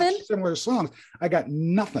nothing similar songs. I got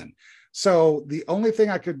nothing. So the only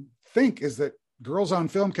thing I could think is that Girls on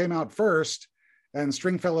Film came out first, and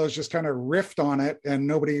Stringfellows just kind of riffed on it, and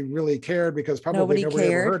nobody really cared because probably nobody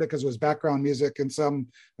ever heard it because it was background music in some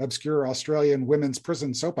obscure Australian women's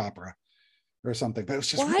prison soap opera or something. But it was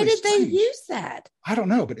just why did they use that? I don't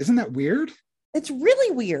know, but isn't that weird? It's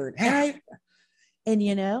really weird. Yeah. And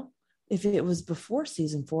you know, if it was before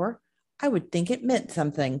season 4, I would think it meant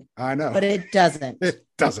something. I know. But it doesn't. It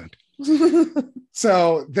doesn't.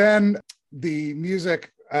 So then the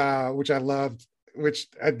music, which I loved,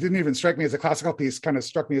 which didn't even strike me as a classical piece, kind of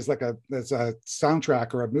struck me as like a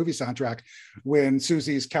soundtrack or a movie soundtrack when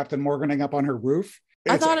Susie's Captain Morganing up on her roof.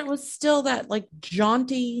 I thought it was still that like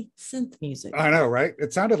jaunty synth music. I know, right?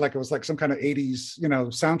 It sounded like it was like some kind of 80s,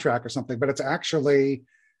 soundtrack or something, but it's actually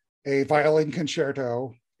a violin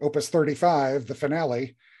concerto, Opus 35, the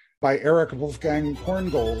finale, by Eric Wolfgang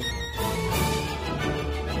Korngold.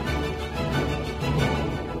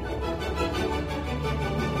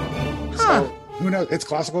 So who knows? It's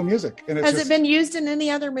classical music. And it's Has it been used in any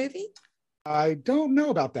other movie? I don't know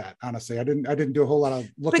about that, honestly. I didn't do a whole lot of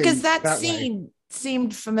looking Because that way. scene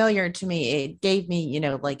seemed familiar to me. It gave me,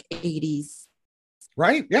 like 80s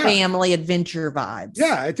right? Yeah. family adventure vibes.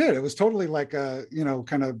 Yeah, it did. It was totally like a,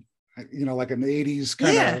 kind of, like an 80s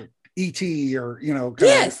kind of E.T. or,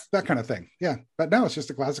 Yes. that kind of thing. Yeah. But no, it's just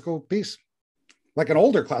a classical piece, like an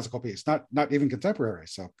older classical piece, not even contemporary.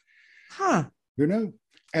 So who knew?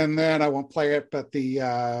 And then I won't play it, but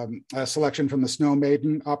the selection from the Snow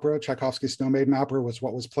Maiden opera, Tchaikovsky's Snow Maiden opera, was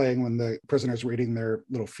what was playing when the prisoners were eating their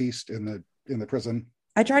little feast in the prison.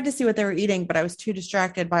 I tried to see what they were eating, but I was too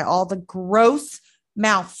distracted by all the gross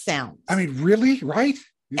mouth sounds. I mean, really? Right?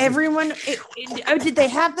 Everyone, did they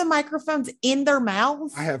have the microphones in their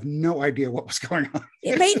mouths? I have no idea what was going on.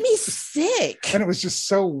 It made me sick. And it was just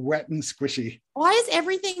so wet and squishy. Why is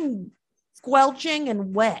everything squelching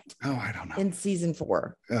and wet? Oh, I don't know. In season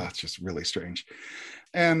 4. Oh, it's just really strange.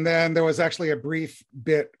 And then there was actually a brief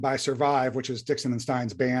bit by Survive, which is Dixon and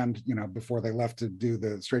Stein's band, before they left to do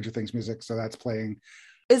the Stranger Things music. So that's playing.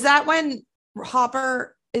 Is that when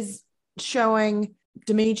Hopper is showing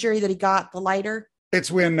Dimitri that he got the lighter? It's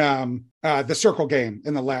when the circle game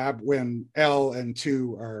in the lab, when L and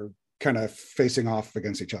 2 are kind of facing off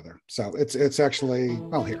against each other. So it's actually,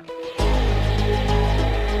 well, here.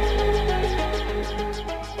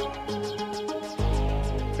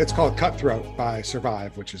 It's called Cutthroat by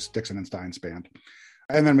Survive, which is Dixon and Stein's band.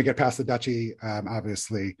 And then we get past the duchy,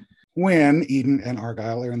 obviously, when Eden and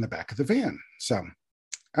Argyle are in the back of the van. So,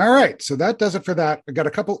 all right. So that does it for that. I got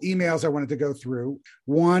a couple emails I wanted to go through.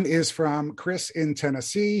 One is from Chris in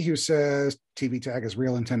Tennessee, who says, TV tag is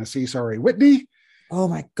real in Tennessee. Sorry, Whitney. Oh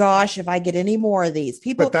my gosh, if I get any more of these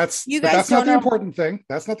people, but that's not the important thing.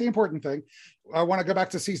 That's not the important thing. I want to go back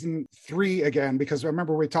to season 3 again, because I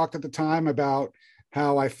remember we talked at the time about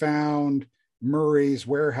how I found Murray's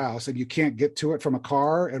warehouse and you can't get to it from a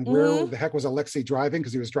car. And where the heck was Alexei driving?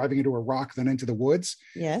 Because he was driving into a rock, then into the woods.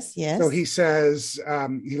 Yes. So he says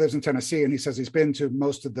he lives in Tennessee, and he says he's been to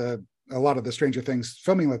a lot of the Stranger Things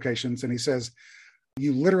filming locations. And he says,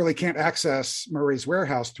 you literally can't access Murray's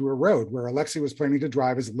warehouse through a road. Where Alexei was planning to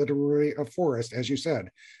drive is literally a forest, as you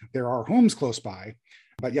said. There are homes close by.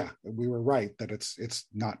 But yeah, we were right that it's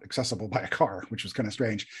not accessible by a car, which was kind of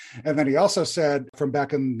strange. And then he also said, from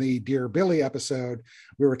back in the Dear Billy episode,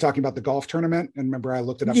 we were talking about the golf tournament. And remember, I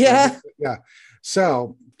looked it up. Yeah.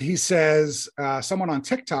 So he says someone on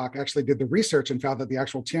TikTok actually did the research and found that the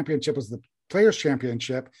actual championship was the Players'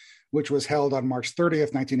 Championship, which was held on March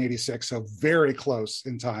 30th, 1986. So very close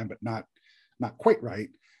in time, but not quite right.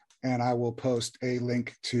 And I will post a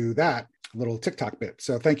link to that little TikTok bit.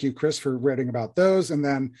 So thank you, Chris, for writing about those. And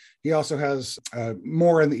then he also has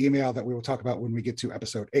more in the email that we will talk about when we get to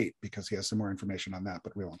episode 8, because he has some more information on that,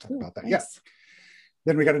 but we won't talk about that yet.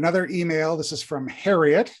 Then we got another email. This is from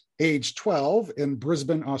Harriet, age 12, in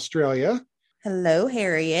Brisbane, Australia. Hello,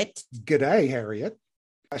 Harriet. G'day, Harriet.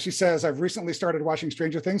 She says, I've recently started watching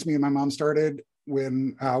Stranger Things. Me and my mom started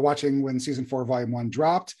when season 4, volume 1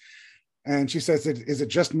 dropped. And she says, is it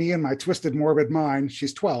just me and my twisted, morbid mind?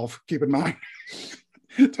 She's 12, keep in mind.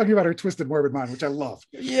 Talking about her twisted, morbid mind, which I love.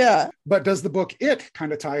 Yeah. But does the book It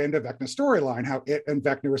kind of tie into Vecna's storyline, how It and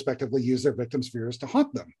Vecna respectively use their victims' fears to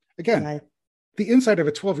haunt them? Again, the insight of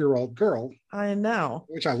a 12-year-old girl. I know.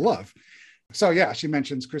 Which I love. So yeah, she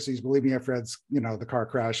mentions Chrissy's bulimia, Fred's, the car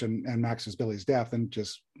crash, and Max's Billy's death, and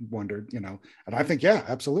just wondered, and I think, yeah,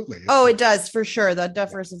 absolutely. Oh, it does, for sure. The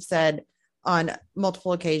Duffers have said on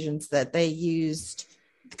multiple occasions that they used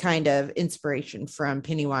kind of inspiration from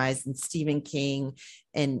Pennywise and Stephen King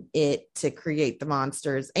and It to create the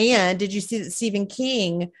monsters. And did you see that Stephen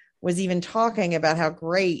King was even talking about how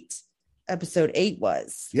great episode 8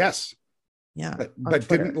 was? Yes. Yeah. But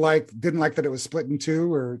didn't like that it was split in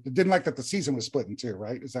 2, or didn't like that the season was split in 2,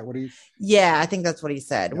 right? Is that what he? Yeah, I think that's what he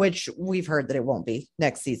said, which we've heard that it won't be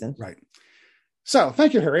next season. Right. So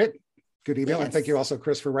thank you, Harriet. Good email. Yes. And thank you also,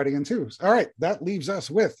 Chris, for writing in too. All right. That leaves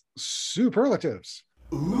us with superlatives.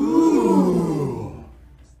 Ooh.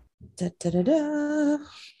 Da, da, da, da.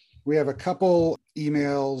 We have a couple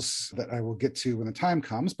emails that I will get to when the time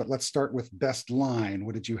comes, but let's start with best line.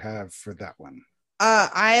 What did you have for that one?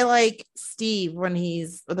 I like Steve when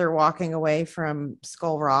they're walking away from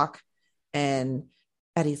Skull Rock, and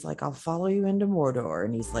Eddie's like, I'll follow you into Mordor.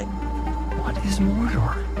 And he's like, what is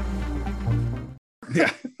Mordor?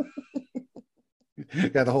 Yeah.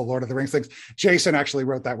 Yeah, the whole Lord of the Rings things. Jason actually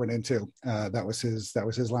wrote that one in too. That was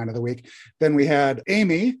his line of the week. Then we had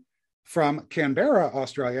Amy, from Canberra,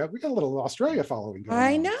 Australia. We got a little Australia following going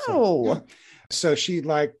I on. know. So she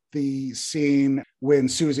liked the scene when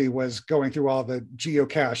Susie was going through all the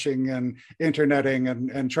geocaching and interneting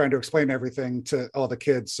and trying to explain everything to all the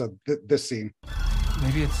kids. So this scene.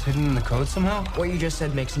 Maybe it's hidden in the code somehow? What you just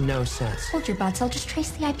said makes no sense. Hold your butts, I'll just trace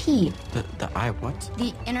the IP. The I what?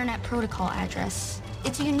 The Internet Protocol address.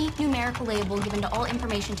 It's a unique numerical label given to all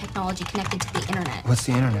information technology connected to the internet. What's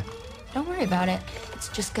the internet? Don't worry about it. It's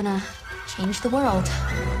just gonna change the world.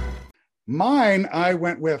 Mine, I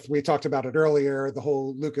went with, we talked about it earlier, the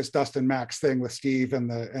whole Lucas, Dustin, Max thing with Steve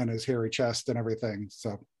and his hairy chest and everything.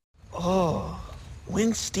 So, Oh,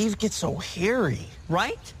 when Steve gets so hairy,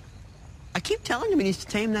 right? I keep telling him he needs to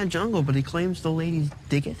tame that jungle, but he claims the ladies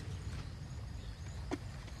dig it.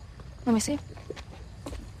 Let me see.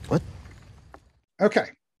 What? okay.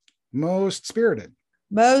 Most spirited.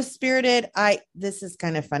 Most spirited. This is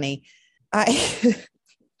kind of funny. I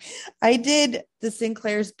I did the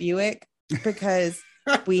Sinclair's Buick because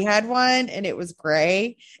we had one and it was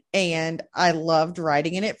gray and I loved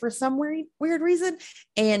riding in it for some weird reason.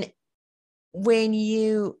 And when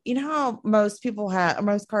you know how most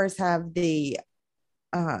cars have the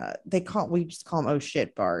we just call them oh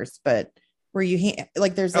shit bars, but where you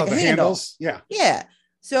like there's like a handle. Handles. Yeah.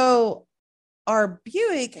 So our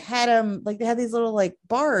Buick had them like they had these little like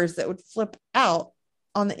bars that would flip out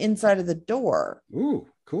on the inside of the door. Ooh,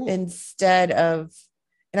 cool. Instead of,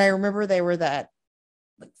 and I remember they were that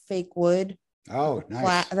like fake wood. Oh,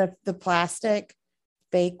 nice. The plastic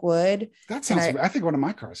fake wood. That sounds, I think one of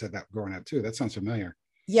my cars had that growing up too. That sounds familiar.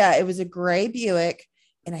 Yeah, it was a gray Buick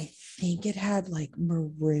and I think it had like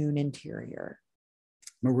maroon interior.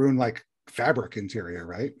 Maroon, like fabric interior,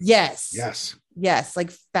 right? Yes. Yes.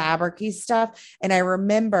 Like fabricy stuff. And I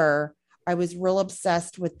remember I was real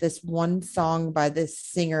obsessed with this one song by this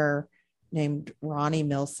singer named Ronnie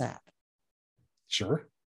Millsap. Sure.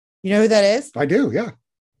 You know who that is? I do. Yeah.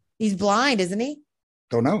 He's blind, isn't he?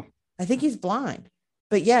 Don't know. I think he's blind.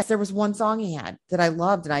 But yes, there was one song he had that I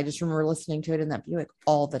loved. And I just remember listening to it in that Buick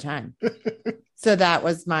all the time. So that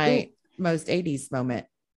was my most 80s moment.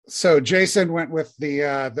 So Jason went with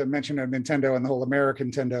the mention of Nintendo and the whole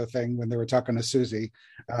American Nintendo thing when they were talking to Susie.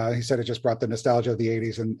 He said it just brought the nostalgia of the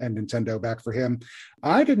 80s and Nintendo back for him.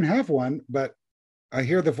 I didn't have one, but I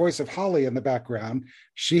hear the voice of Holly in the background.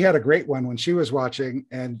 She had a great one when she was watching,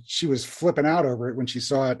 and she was flipping out over it when she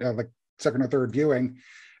saw it like second or third viewing.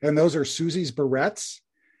 And those are Susie's barrettes,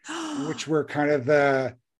 which were kind of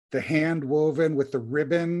the hand woven with the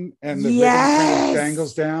ribbon and the ribbon kind of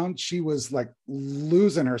dangles down. She was like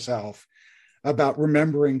losing herself about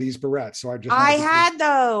remembering these barrettes. So I had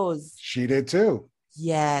those. She did too.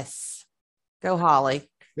 Yes. Go Holly.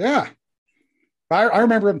 Yeah. I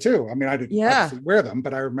remember them too. I mean, I didn't obviously wear them,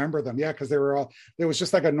 but I remember them. Yeah. Cause they were it was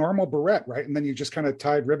just like a normal barrette, right? And then you just kind of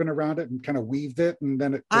tied ribbon around it and kind of weaved it. And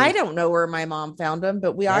then I don't know where my mom found them,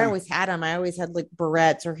 but I always had them. I always had like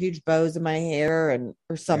barrettes or huge bows in my hair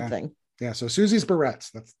or something. Yeah. So Susie's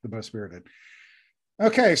barrettes, that's the most spirited.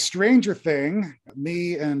 Okay. Stranger Thing,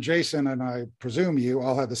 me and Jason, and I presume you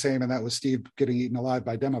all had the same, and that was Steve getting eaten alive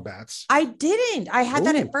by Demobats. I didn't. I had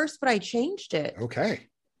that at first, but I changed it. Okay.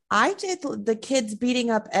 I did the kids beating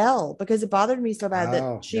up Elle because it bothered me so bad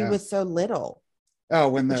that she was so little. Oh,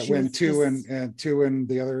 when two and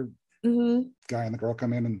the other guy and the girl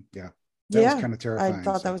come in, and that was kind of terrifying. I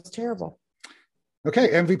thought that was terrible. Okay,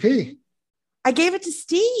 MVP. I gave it to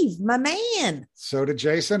Steve, my man. So did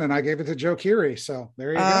Jason, and I gave it to Joe Keery. So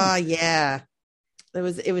there you go. Yeah.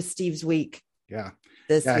 It was Steve's week. Yeah.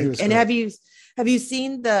 This week. And great. have you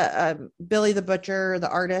seen the Billy the Butcher, the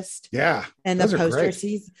artist? Yeah. And the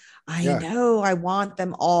posters? I know. I want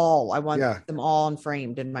them all. I want them all and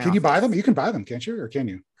framed in my office. You buy them? You can buy them, can't you? Or can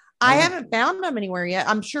you? I haven't found them anywhere yet.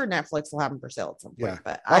 I'm sure Netflix will have them for sale at some point.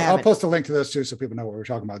 But I'll post a link to those too, so people know what we're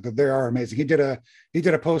talking about. They are amazing. He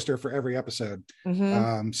did a poster for every episode.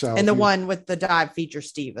 Mm-hmm. And the one with the dive feature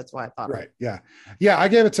Steve. That's why I thought. Right. Yeah. I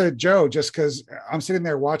gave it to Joe just because I'm sitting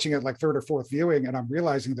there watching it like third or fourth viewing, and I'm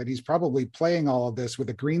realizing that he's probably playing all of this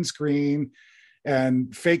with a green screen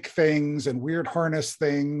and fake things and weird harness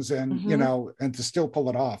things, and and to still pull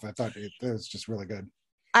it off. I thought it was just really good.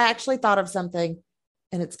 I actually thought of something.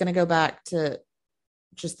 And it's going to go back to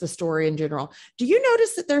just the story in general. Do you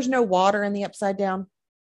notice that there's no water in the Upside Down?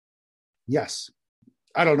 Yes.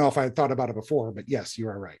 I don't know if I had thought about it before, but yes, you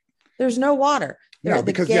are right. There's no water. No,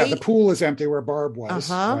 because the pool is empty where Barb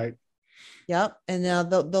was. Right. Yep. And now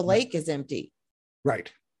the lake is empty.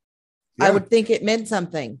 Right. Yeah. I would think it meant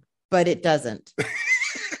something, but it doesn't.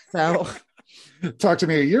 So talk to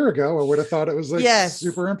me a year ago, I would have thought it was like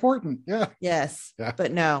super important. Yeah. Yes. Yeah.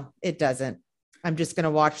 But no, it doesn't. I'm just going to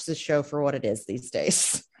watch this show for what it is these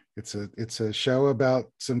days. It's a show about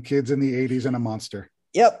some kids in the 80s and a monster.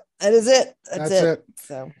 Yep, that is it. That's it.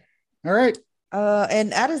 So, all right.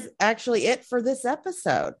 And that is actually it for this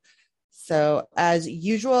episode. So, as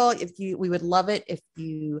usual, we would love it if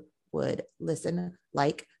you would listen,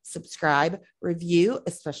 like, subscribe, review,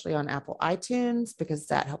 especially on Apple iTunes, because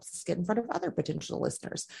that helps us get in front of other potential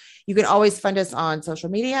listeners. You can always find us on social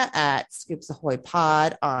media at Scoops Ahoy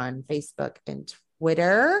Pod on Facebook and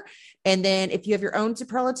Twitter. And then if you have your own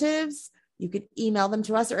superlatives, you could email them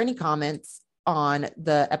to us or any comments on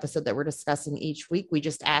the episode that we're discussing each week. We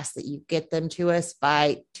just ask that you get them to us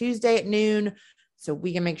by Tuesday at noon so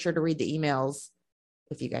we can make sure to read the emails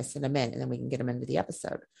if you guys send them in, and then we can get them into the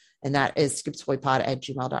episode. And that is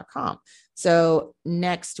scoopsahoypod@gmail.com. So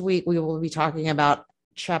next week we will be talking about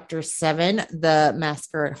chapter 7, The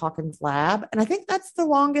Massacre at Hawkins Lab. And I think that's the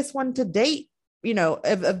longest one to date,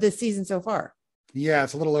 of this season so far. Yeah,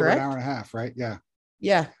 it's a little over Correct? an hour and a half, right? Yeah.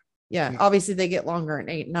 Yeah. Obviously they get longer in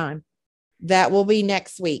 8 and 9. That will be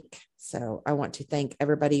next week. So I want to thank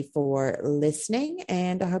everybody for listening,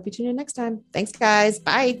 and I hope you tune in next time. Thanks, guys.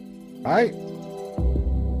 Bye. Bye.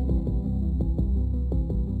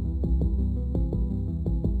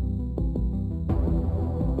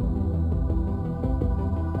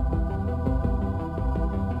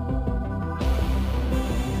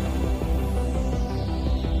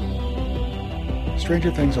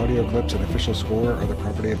 Stranger Things audio clips and official score are the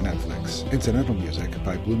property of Netflix. Incidental music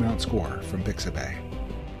by Blue Mount Score from Pixabay.